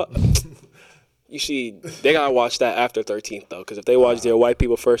People. You see, they gotta watch that after 13th, though, because if they watch Dear White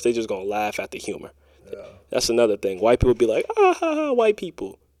People first, they just gonna laugh at the humor. Yeah. That's another thing. White people be like, ah, ha, ha, white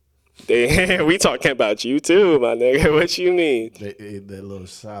people. We talking about you, too, my nigga. What you mean? That little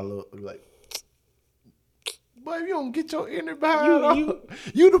shy look, like, boy, if you don't get your inner behind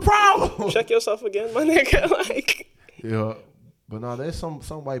you the problem. Check yourself again, my nigga. Like, yeah, but no, there's some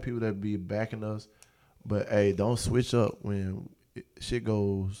white people that be backing us. But hey, don't switch up when shit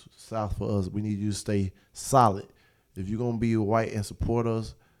goes south for us. We need you to stay solid. If you're gonna be white and support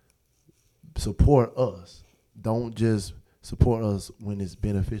us. Don't just support us when it's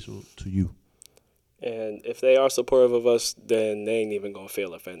beneficial to you. and if they are supportive of us, then they ain't even gonna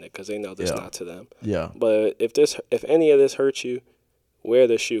feel offended because they know this not to them. Yeah. But if any of this hurts you, wear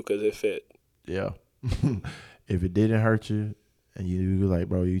the shoe because it fit. Yeah. If it didn't hurt you, and you like,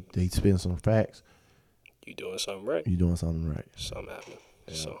 bro, they spin some facts. You doing something right. You doing something right. Something happening.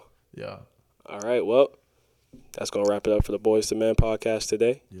 Yeah. So. Yeah. All right. Well, that's gonna wrap it up for the Boys to Men podcast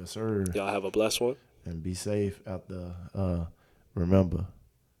today. Yes, sir. Y'all have a blessed one. And be safe out there. Remember,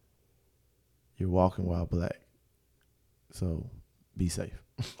 you're walking while black. So be safe.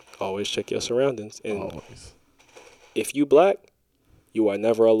 Always check your surroundings. And always. If you black, you are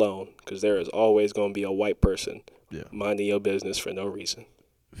never alone because there is always going to be a white person minding your business for no reason.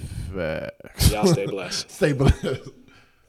 Facts. Y'all stay blessed. Stay blessed.